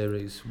Jones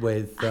series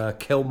with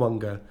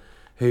Killmonger,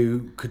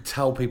 who could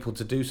tell people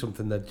to do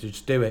something, they'd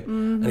just do it.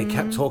 And he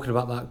kept talking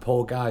about that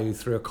poor guy who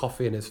threw a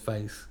coffee in his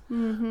face.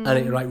 And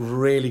it like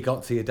really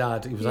got to your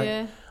dad. He was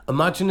like,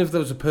 imagine if there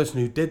was a person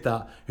who did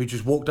that, who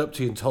just walked up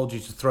to you and told you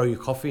to throw your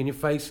coffee in your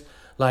face,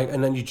 like,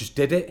 and then you just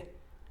did it.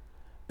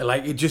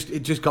 Like, it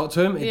just got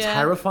to him. It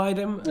terrified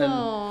him.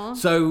 And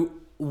so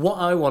what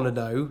I want to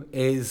know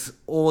is,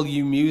 all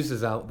you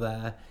muses out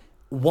there,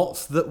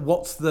 what's the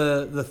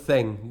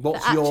thing?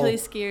 What's that actually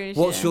scares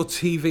you? What's your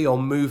TV or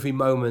movie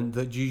moment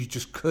that you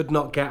just could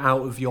not get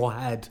out of your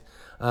head?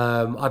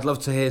 I'd love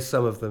to hear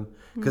some of them,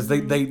 because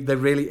they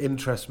really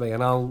interest me,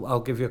 and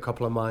I'll give you a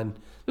couple of mine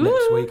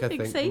next week. I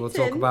think exciting. We'll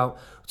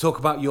talk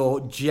about your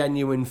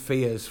genuine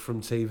fears from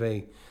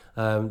TV.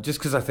 Just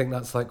because I think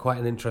that's like quite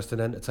an interesting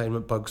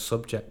entertainment bug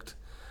subject,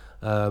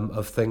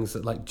 of things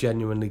that like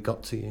genuinely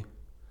got to you,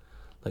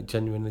 like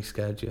genuinely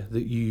scared you,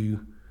 that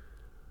you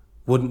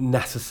wouldn't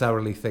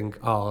necessarily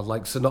think,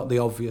 like, so not the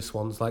obvious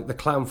ones, like the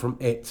clown from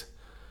It,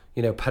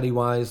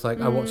 Pennywise.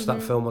 Like, I watched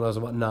that film when I was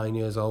about 9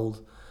 years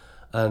old,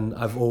 and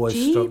I've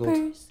always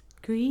struggled.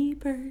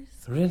 Creepers.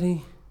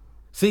 Really?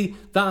 See,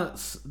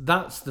 that's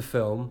the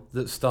film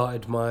that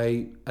started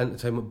my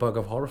entertainment bug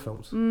of horror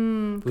films.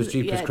 It was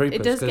Jeepers Creepers.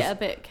 It does get a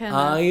bit kind of...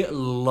 I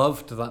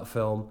loved that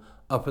film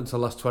up until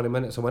the last 20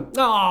 minutes. I went,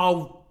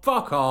 oh,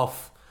 fuck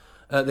off.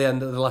 At the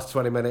end of the last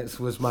 20 minutes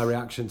was my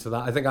reaction to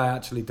that. I think I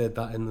actually did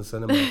that in the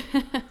cinema.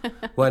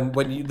 when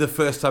the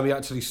first time you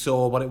actually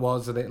saw what it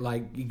was, and it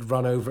like, you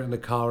ran over it in the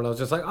car, and I was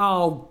just like,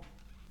 oh,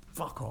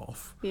 fuck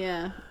off.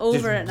 Yeah,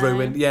 over just it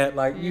ruined, now. Yeah,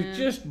 like, you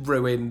just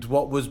ruined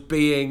what was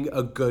being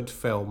a good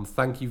film.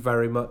 Thank you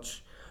very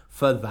much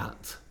for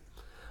that.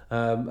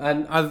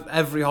 And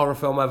every horror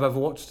film I've ever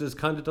watched has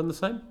kind of done the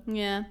same.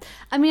 Yeah.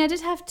 I mean, I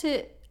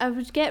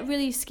would get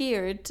really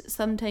scared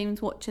sometimes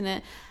watching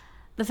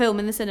the film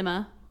in the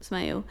cinema,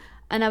 Smile,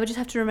 and I would just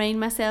have to remind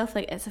myself,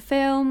 like, it's a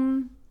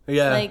film.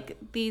 Yeah. Like,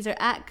 these are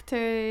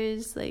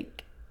actors,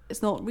 like,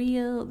 it's not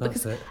real.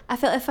 That's it.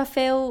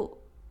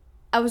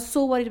 I was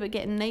so worried about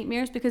getting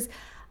nightmares, because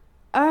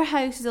our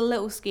house is a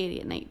little scary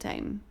at night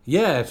time.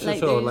 Yeah,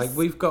 sure. Like,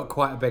 we've got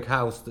quite a big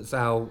house that's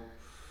out,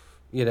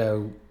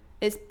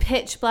 It's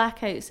pitch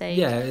black outside.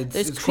 Yeah,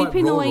 there's it's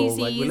creepy quite rural. noises.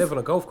 Like, we live on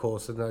a golf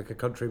course in like a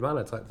country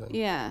manor type thing.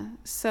 Yeah.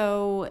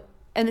 So,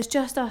 and it's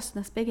just us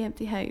in this big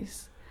empty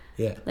house.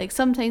 Yeah. Like,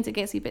 sometimes it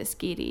gets a bit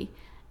scary.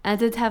 And I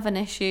did have an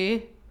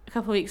issue a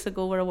couple of weeks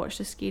ago where I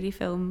watched a scary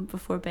film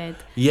before bed.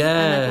 Yeah.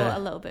 And I got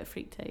a little bit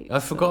freaked out. I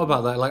forgot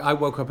about that. Like, I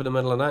woke up in the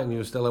middle of the night and you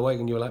were still awake,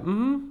 and you were like,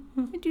 I'm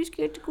too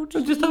scared to go to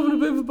sleep. I'm just having a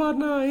bit of a bad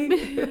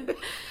night.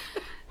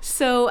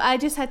 So I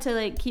just had to,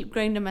 like, keep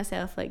grounding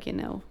myself, like,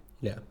 Yeah.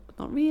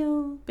 not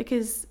real,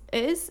 because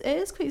it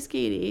is quite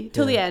scary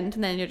till the end,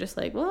 and then you're just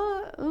like,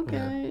 what?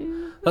 Okay.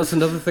 Yeah. That's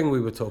another thing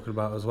we were talking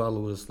about as well,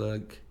 was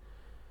like,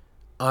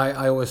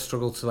 I always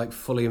struggle to like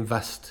fully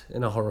invest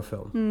in a horror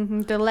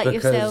film. To let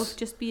yourself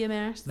just be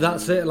immersed.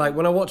 That's it. Like,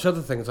 when I watch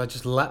other things, I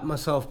just let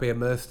myself be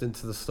immersed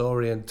into the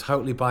story and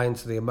totally buy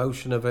into the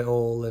emotion of it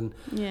all. And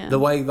the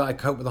way that I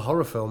cope with a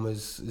horror film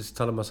is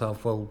telling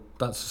myself, well,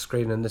 that's the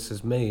screen and this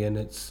is me, and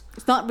it's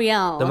not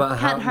real. No matter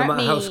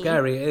how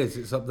scary it is,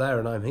 it's up there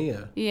and I'm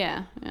here.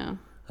 Yeah.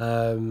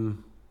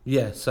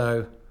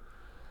 So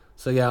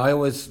I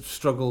always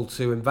struggle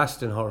to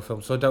invest in horror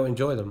films, so I don't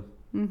enjoy them.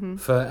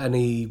 For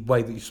any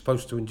way that you're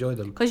supposed to enjoy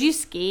them. Because you're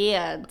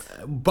scared.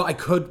 But I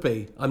could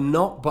be. I'm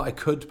not, but I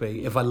could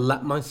be if I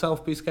let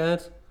myself be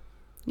scared.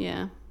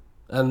 Yeah.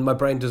 And my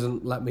brain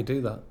doesn't let me do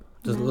that.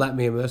 Doesn't let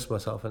me immerse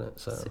myself in it.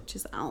 So. Such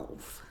as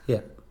Alf.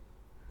 Yeah.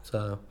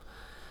 So,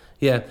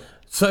 yeah.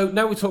 So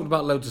now we talked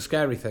about loads of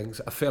scary things.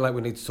 I feel like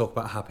we need to talk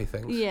about happy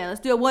things. Yeah, let's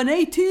do a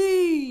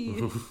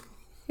 180.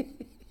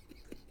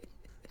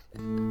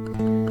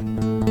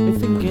 We're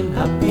thinking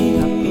happy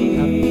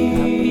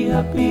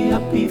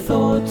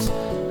thoughts.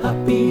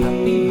 Happy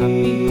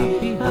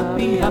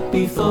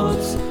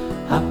thoughts.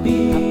 Happy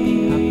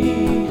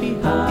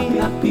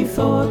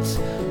thoughts.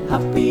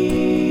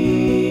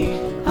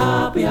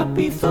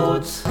 Happy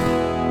thoughts.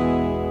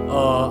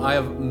 Oh, I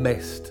have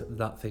missed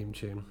that theme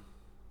tune.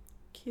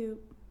 Cute.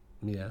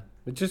 Yeah.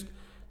 It just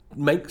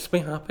makes me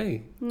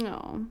happy.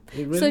 No.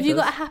 It really so have you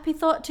does. got a happy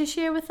thought to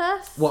share with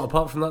us? What,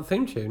 apart from that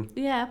theme tune?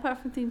 Yeah,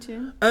 apart from theme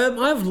tune.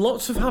 I have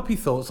lots of happy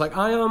thoughts. Like,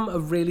 I am a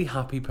really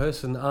happy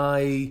person.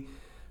 I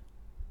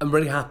am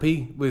really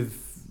happy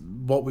with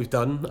what we've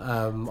done.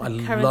 I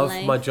love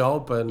life. my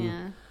job,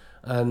 and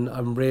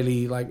I'm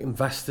really like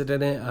invested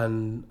in it,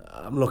 and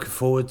I'm looking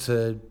forward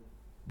to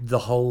the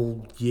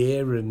whole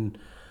year and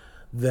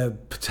the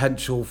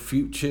potential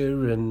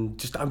future, and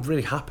just I'm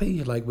really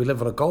happy. Like, we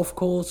live on a golf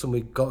course and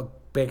we've got a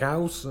big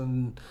house,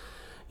 and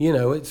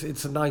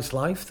it's a nice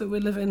life that we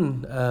live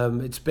in.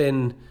 It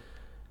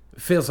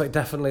feels like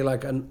definitely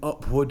like an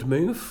upward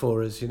move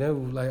for us,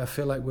 like I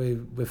feel like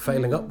we're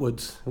failing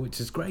upwards, which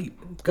is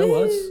great.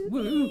 Go us.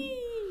 Woo.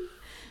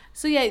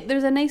 So yeah,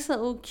 there's a nice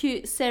little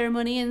cute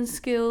ceremony in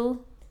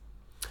school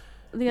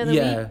the other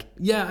week.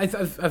 Yeah,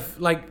 I've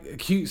like a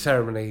cute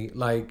ceremony.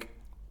 Like,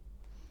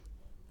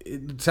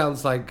 it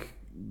sounds like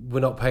we're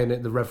not paying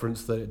it the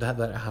reverence that it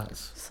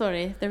has.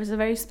 Sorry, there was a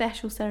very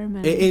special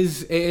ceremony. It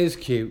is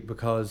cute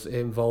because it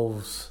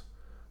involves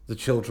the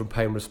children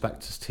paying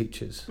respect as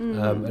teachers,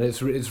 and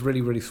it's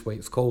really, really sweet.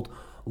 It's called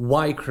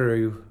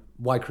Waikru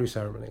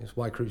Ceremonies,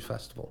 Waikru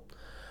Festival,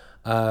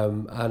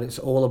 and it's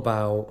all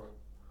about,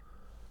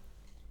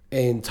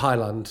 in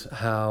Thailand,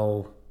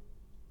 how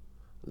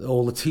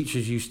all the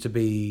teachers used to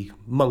be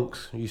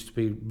monks, used to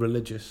be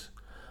religious,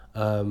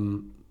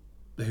 who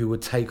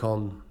would take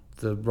on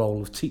the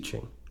role of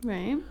teaching.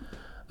 Right.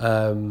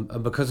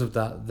 And because of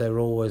that, they're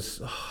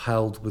always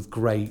held with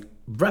great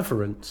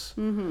reverence.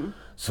 Mm-hmm.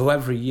 So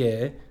every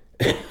year,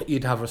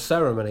 you'd have a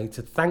ceremony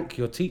to thank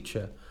your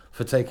teacher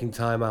for taking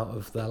time out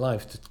of their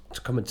life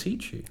to come and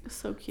teach you.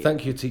 So cute.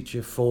 Thank your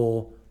teacher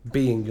for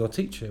being your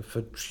teacher,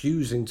 for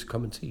choosing to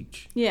come and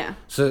teach. Yeah.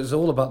 So it's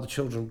all about the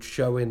children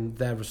showing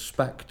their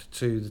respect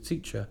to the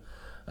teacher.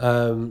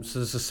 So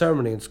there's a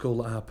ceremony in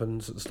school that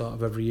happens at the start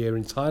of every year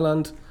in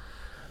Thailand,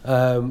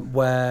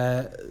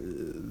 where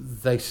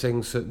they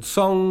sing certain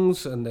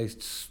songs and they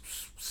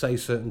say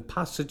certain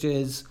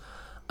passages,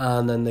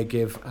 and then they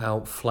give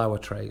out flower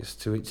trays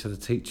to each of the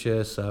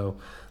teachers. So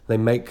they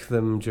make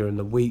them during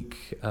the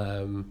week,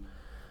 and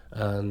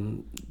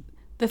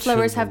the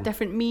flowers have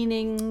different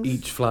meanings.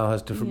 Each flower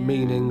has different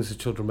meanings. The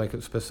children make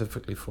it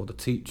specifically for the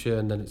teacher,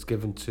 and then it's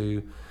given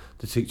to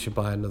the teacher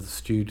by another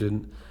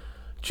student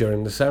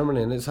during the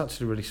ceremony. And it's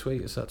actually really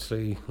sweet. It's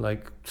actually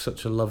like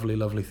such a lovely,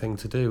 lovely thing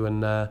to do.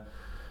 And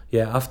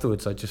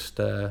afterwards I just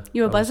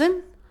you were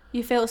buzzing?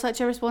 You felt such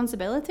a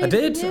responsibility? I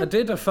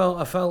did. I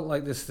felt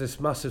like this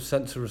massive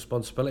sense of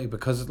responsibility,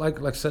 because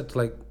like I said,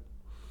 like,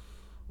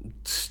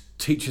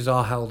 teachers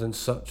are held in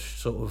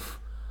such sort of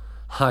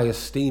high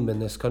esteem in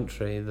this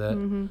country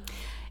that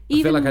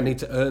I feel like I need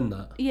to earn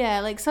that.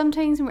 Yeah, like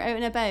sometimes when we're out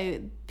and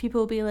about,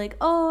 people will be like,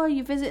 "Oh,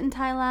 you visit in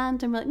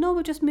Thailand?" And we're like, "No,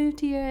 we just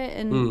moved here."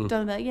 And Don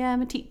will be like, "Yeah,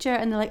 I'm a teacher."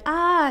 And they're like,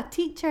 "Ah,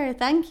 teacher,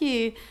 thank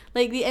you."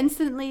 Like, they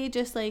instantly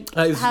just like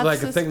it's have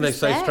like a thing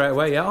respect. they say straight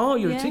away. Yeah, oh,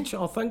 you're a teacher.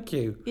 Oh, thank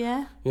you.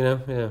 Yeah. You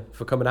know, yeah,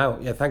 for coming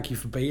out. Yeah, thank you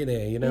for being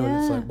here. You know, and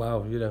it's like,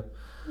 wow, you know.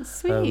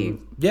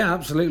 Sweet. Yeah,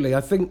 absolutely.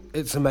 I think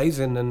it's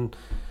amazing, and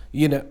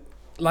you know,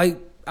 like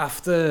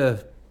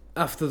after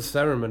the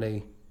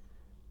ceremony,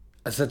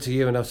 I said to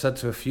you, and I've said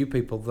to a few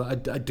people,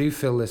 that I do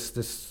feel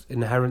this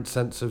inherent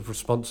sense of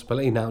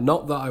responsibility now.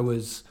 Not that I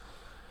was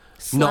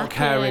not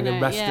caring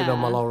and rested on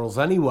my laurels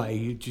anyway.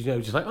 You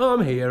know, just like, oh,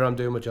 I'm here, I'm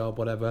doing my job,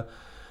 whatever.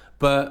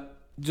 But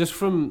just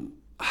from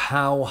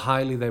how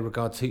highly they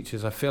regard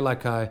teachers, I feel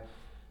like I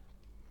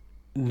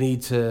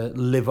need to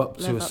live up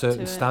to a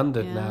certain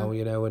standard now,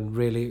 you know, and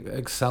really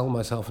excel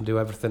myself and do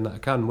everything that I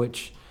can,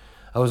 which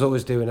I was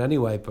always doing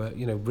anyway. But,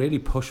 you know, really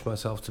push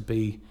myself to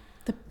be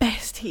the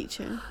best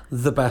teacher.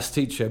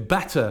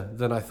 Better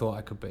than I thought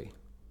I could be,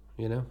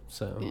 you know?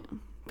 So, yeah.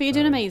 But you're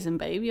doing amazing,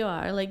 babe. You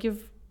are. Like,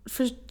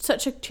 for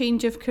such a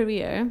change of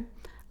career,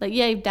 like,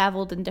 yeah, you've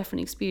dabbled in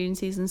different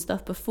experiences and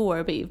stuff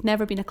before, but you've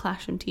never been a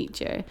classroom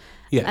teacher.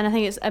 Yeah. And I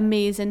think it's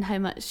amazing how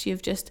much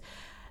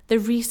the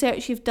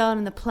research you've done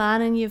and the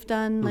planning you've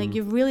done, like,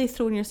 you've really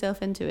thrown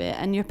yourself into it,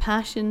 and your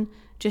passion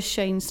just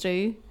shines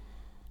through.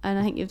 And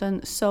I think you've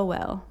done so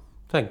well.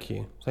 Thank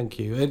you.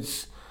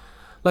 It's,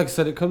 like I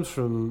said, it's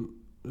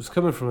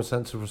coming from a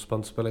sense of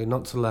responsibility,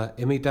 not to let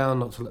Imi down,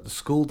 not to let the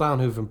school down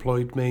who've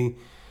employed me,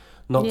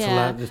 not to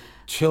let the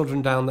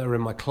children down that are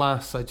in my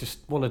class. I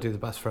just want to do the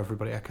best for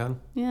everybody I can.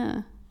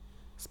 Yeah.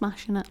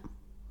 Smashing it.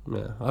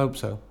 Yeah, I hope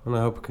so. And I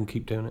hope I can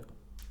keep doing it.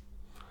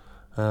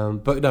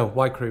 But no,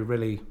 Waikru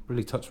really,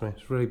 really touched me.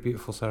 It's a really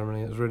beautiful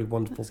ceremony. It was a really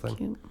wonderful thing.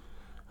 Cute.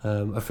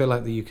 I feel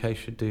like the UK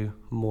should do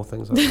more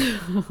things like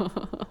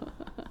that.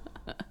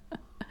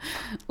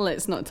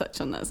 Let's not touch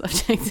on that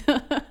subject.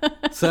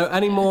 So,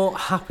 any more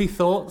happy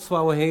thoughts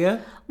while we're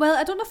here? Well,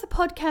 I don't know if the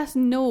podcast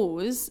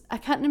knows. I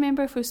can't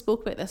remember if we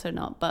spoke about this or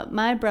not, but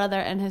my brother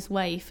and his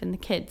wife and the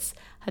kids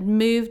had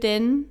moved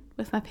in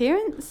with my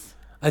parents.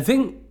 I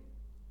think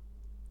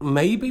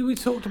maybe we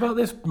talked about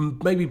this,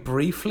 maybe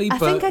briefly, but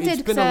think I did,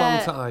 it's been a long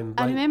time.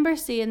 I remember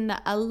saying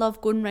that I love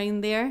going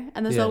round there,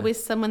 and there's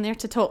always someone there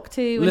to talk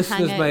to and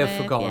listeners hang out may have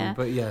with, forgotten,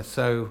 but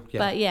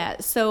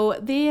so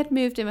they had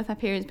moved in with my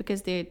parents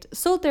because they'd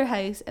sold their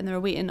house and they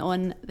were waiting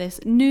on this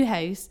new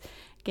house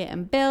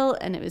getting built,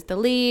 and it was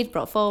delayed,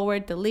 brought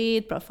forward. There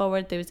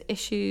was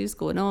issues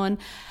going on,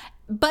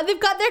 but they've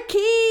got their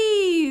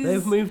keys.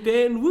 They've moved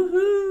in.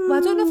 Woohoo! Well,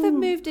 I don't know if they've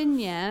moved in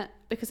yet,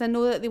 because I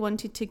know that they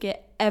wanted to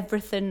get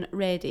everything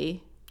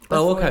ready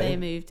before they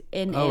moved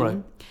in.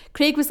 Right.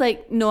 Craig was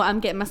like, no, I'm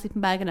getting my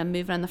sleeping bag and I'm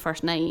moving on the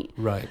first night.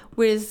 Right.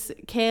 Whereas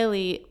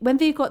Kelly, when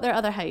they got their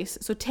other house,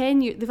 so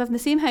 10 years, they've lived in the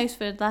same house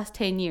for the last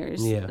 10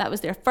 years. Yeah. That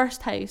was their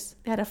first house.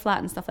 They had a flat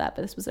and stuff like that,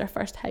 but this was their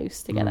first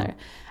house together.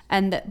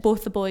 And that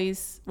both the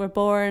boys were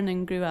born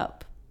and grew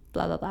up,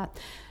 blah, blah, blah.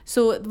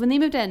 So when they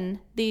moved in,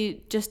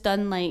 they just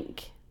done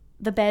like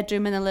the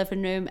bedroom and the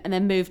living room and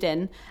then moved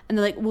in. And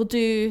they're like, we'll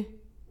do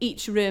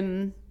each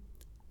room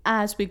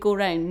as we go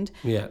round.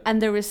 Yeah.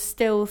 And there was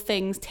still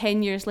things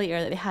 10 years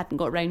later that they hadn't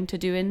got round to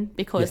doing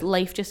because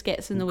life just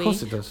gets in the way. Of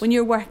course it does. When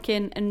you're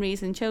working and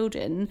raising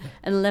children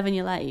and living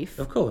your life,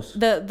 Of course.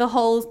 the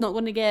hall's not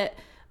going to get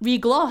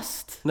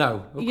reglossed.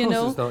 No, of you course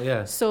know? it's not,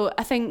 yeah. So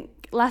I think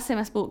last time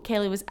I spoke,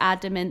 Kelly was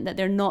adamant that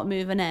they're not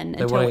moving in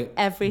They want until it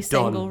every done,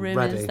 single room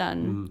ready. is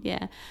done.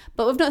 Yeah.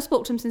 But we've not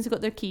spoke to them since they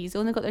got their keys. They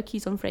only got their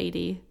keys on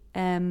Friday.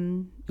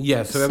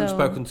 Yeah, so we haven't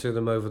spoken to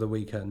them over the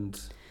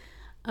weekend.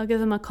 I'll give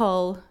them a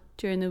call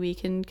during the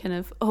week and kind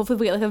of hopefully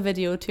we get like a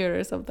video tour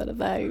or something of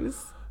the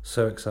house.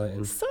 So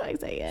exciting. So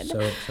excited. So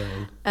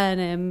exciting.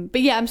 And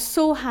but yeah, I'm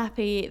so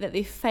happy that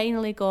they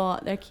finally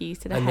got their keys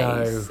to the I know,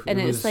 house. And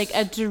it it's was- like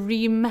a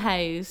dream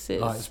house.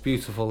 It's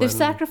beautiful. They've and-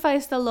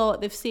 sacrificed a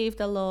lot, they've saved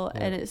a lot,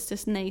 and it's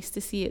just nice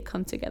to see it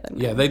come together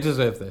now. Yeah, they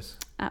deserve this.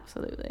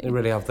 Absolutely. They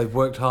really have. They've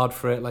worked hard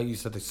for it. Like you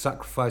said, they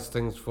sacrificed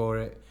things for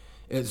it.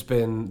 It's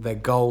been their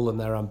goal and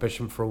their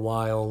ambition for a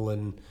while.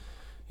 And,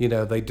 you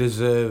know, they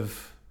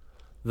deserve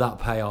that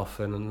payoff.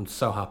 And I'm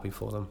so happy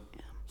for them.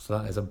 Yeah. So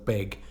that is a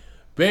big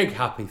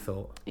happy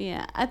thought.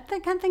 Yeah, I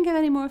can't think of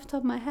any more off the top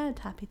of my head.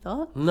 Happy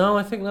thought. No,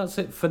 I think that's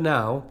it for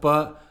now.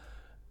 But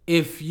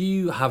if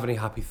you have any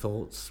happy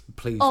thoughts,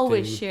 please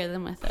Always do. share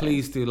them with us.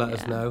 Please do let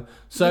us Yeah. know.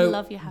 So,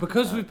 love your happy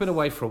because thoughts. we've been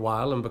away for a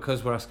while and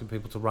because we're asking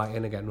people to write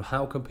in again,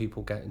 how can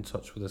people get in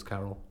touch with us,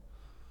 Carol?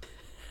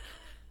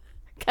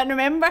 Can't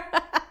remember.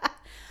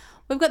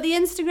 We've got the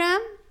Instagram.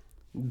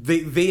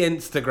 The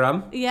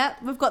Instagram, Yeah,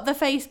 we've got the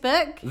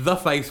Facebook, the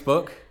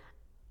Facebook,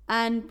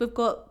 and we've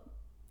got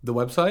the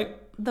website,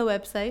 the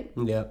website,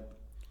 yeah,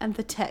 and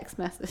the text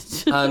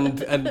message.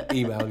 and an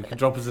email. You can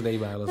drop us an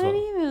email as And an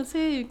well. email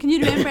too. Can you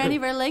remember any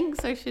of our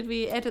links, or should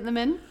we edit them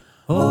in?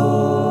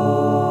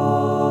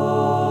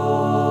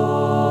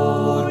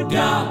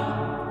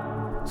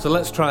 So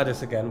let's try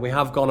this again. We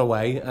have gone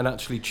away and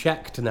actually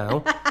checked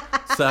now.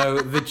 So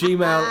the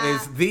Gmail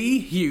is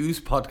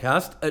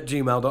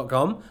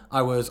thehughspodcast@gmail.com.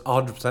 I was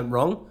 100%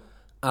 wrong,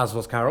 as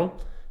was Carol.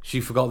 She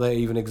forgot that it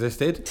even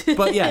existed.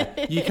 But yeah,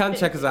 you can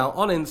check us out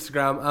on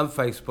Instagram and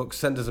Facebook.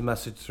 Send us a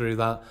message through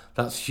that.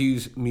 That's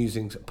Hugh's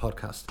Musings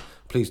Podcast.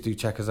 Please do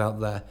check us out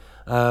there.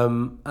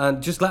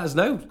 And just let us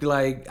know.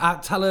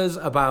 Tell us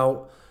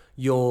about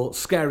your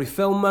scary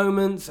film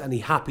moments, any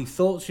happy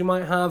thoughts you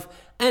might have,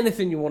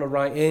 anything you want to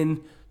write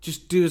in.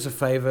 Just do us a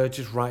favour,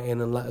 just write in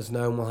and let us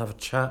know, and we'll have a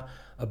chat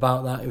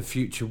about that in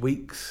future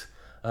weeks.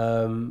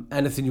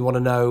 Anything you want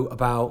to know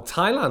about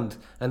Thailand,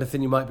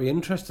 anything you might be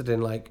interested in,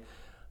 like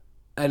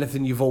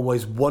anything you've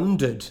always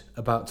wondered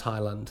about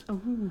Thailand.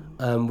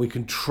 We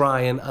can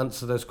try and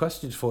answer those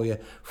questions for you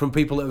from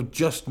people that have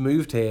just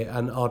moved here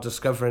and are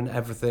discovering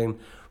everything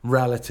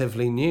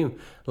relatively new.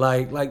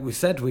 Like we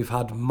said, we've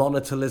had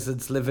monitor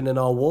lizards living in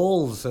our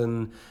walls,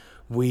 and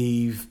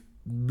we've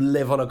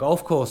live on a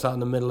golf course out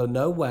in the middle of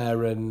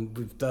nowhere, and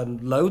we've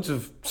done loads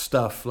of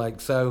stuff.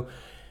 So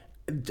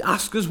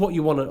ask us what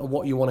you want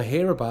to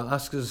hear about.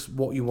 Ask us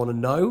what you want to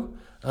know,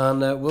 and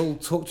we'll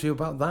talk to you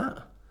about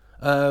that.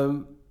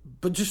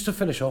 But just to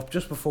finish off,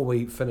 just before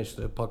we finish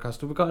the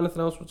podcast, have we got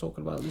anything else we're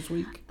talking about this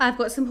week? I've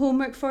got some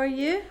homework for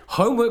you.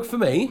 Homework for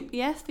me?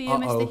 Yes, for you,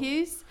 Uh-oh. Mr.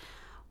 Hughes.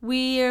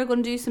 We are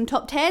going to do some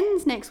top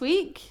 10s next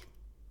week.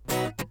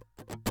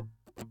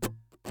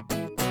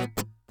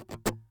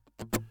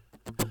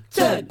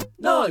 10,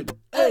 9,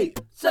 8,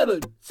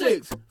 7,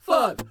 6,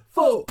 5,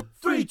 4,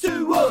 3,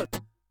 2, 1.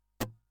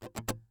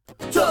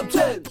 Top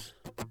 10s.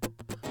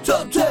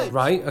 Top 10.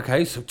 Right,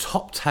 okay, so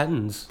top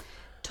 10s.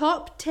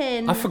 Top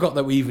 10. I forgot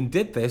that we even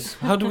did this.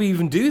 How do we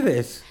even do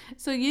this?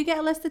 So you get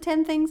a list of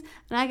 10 things,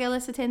 and I get a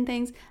list of 10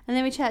 things, and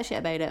then we chat shit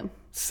about it.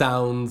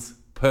 Sounds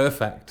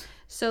perfect.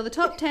 So the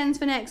top 10s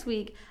for next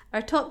week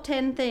are top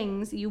 10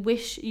 things you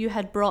wish you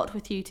had brought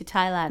with you to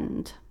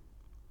Thailand.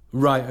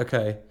 Right,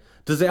 okay.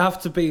 Does it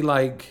have to be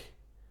like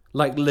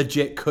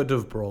legit could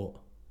have brought?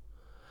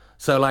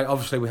 So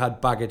obviously we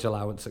had baggage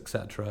allowance,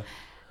 etc.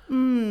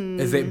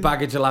 Is it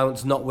baggage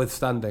allowance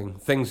notwithstanding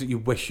things that you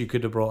wish you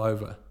could have brought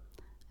over?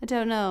 I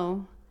don't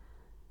know.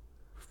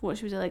 What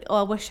should we do?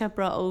 I wish I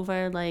brought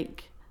over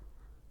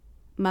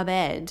my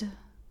bed.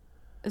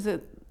 Are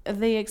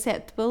they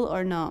acceptable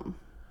or not?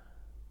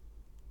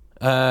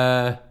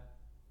 Yeah,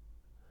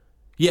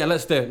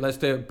 let's do it. Let's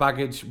do it.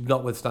 Baggage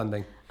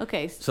notwithstanding.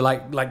 Okay. So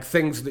like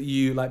things that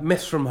you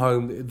miss from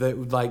home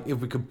that if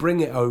we could bring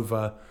it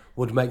over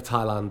would make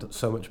Thailand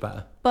so much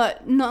better.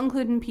 But not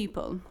including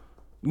people.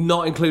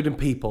 Not including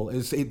people.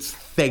 It's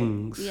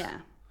things. Yeah.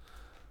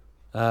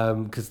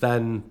 Because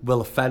then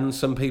we'll offend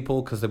some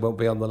people because they won't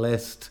be on the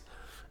list,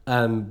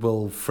 and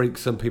we'll freak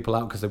some people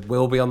out because they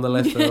will be on the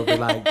list, and they'll be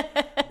like,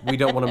 we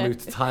don't want to move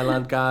to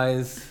Thailand,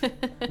 guys.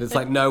 And it's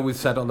no, we've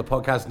said it on the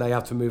podcast, now you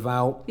have to move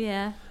out.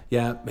 Yeah.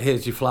 Yeah,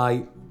 here's your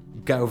flight.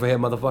 Get over here,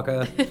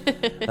 motherfucker.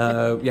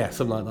 Yeah,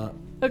 something like that.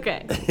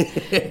 Okay.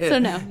 So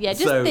no, yeah,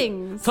 just So,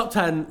 things. Top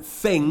 10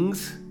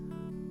 things,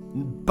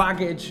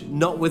 baggage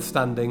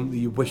notwithstanding, that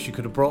you wish you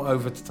could have brought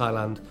over to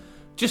Thailand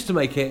just to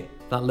make it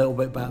that little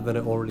bit better than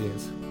it already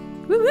is.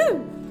 Woo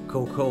woo.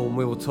 Cool. And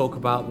we will talk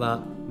about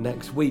that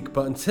next week.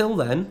 But until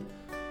then,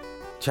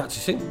 Chat to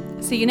you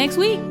soon. See you next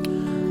week.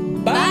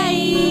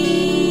 Bye.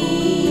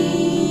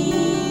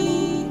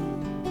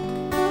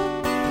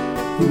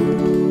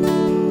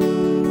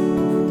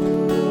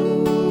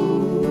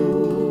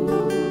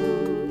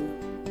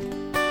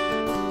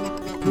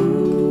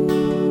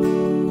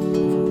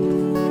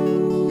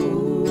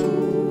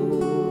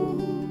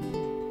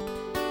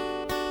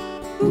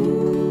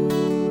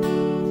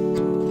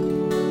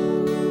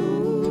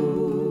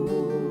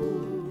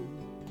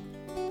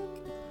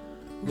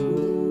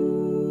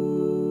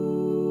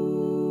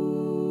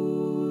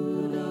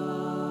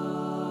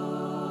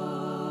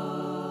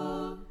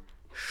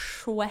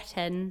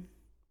 Sweating.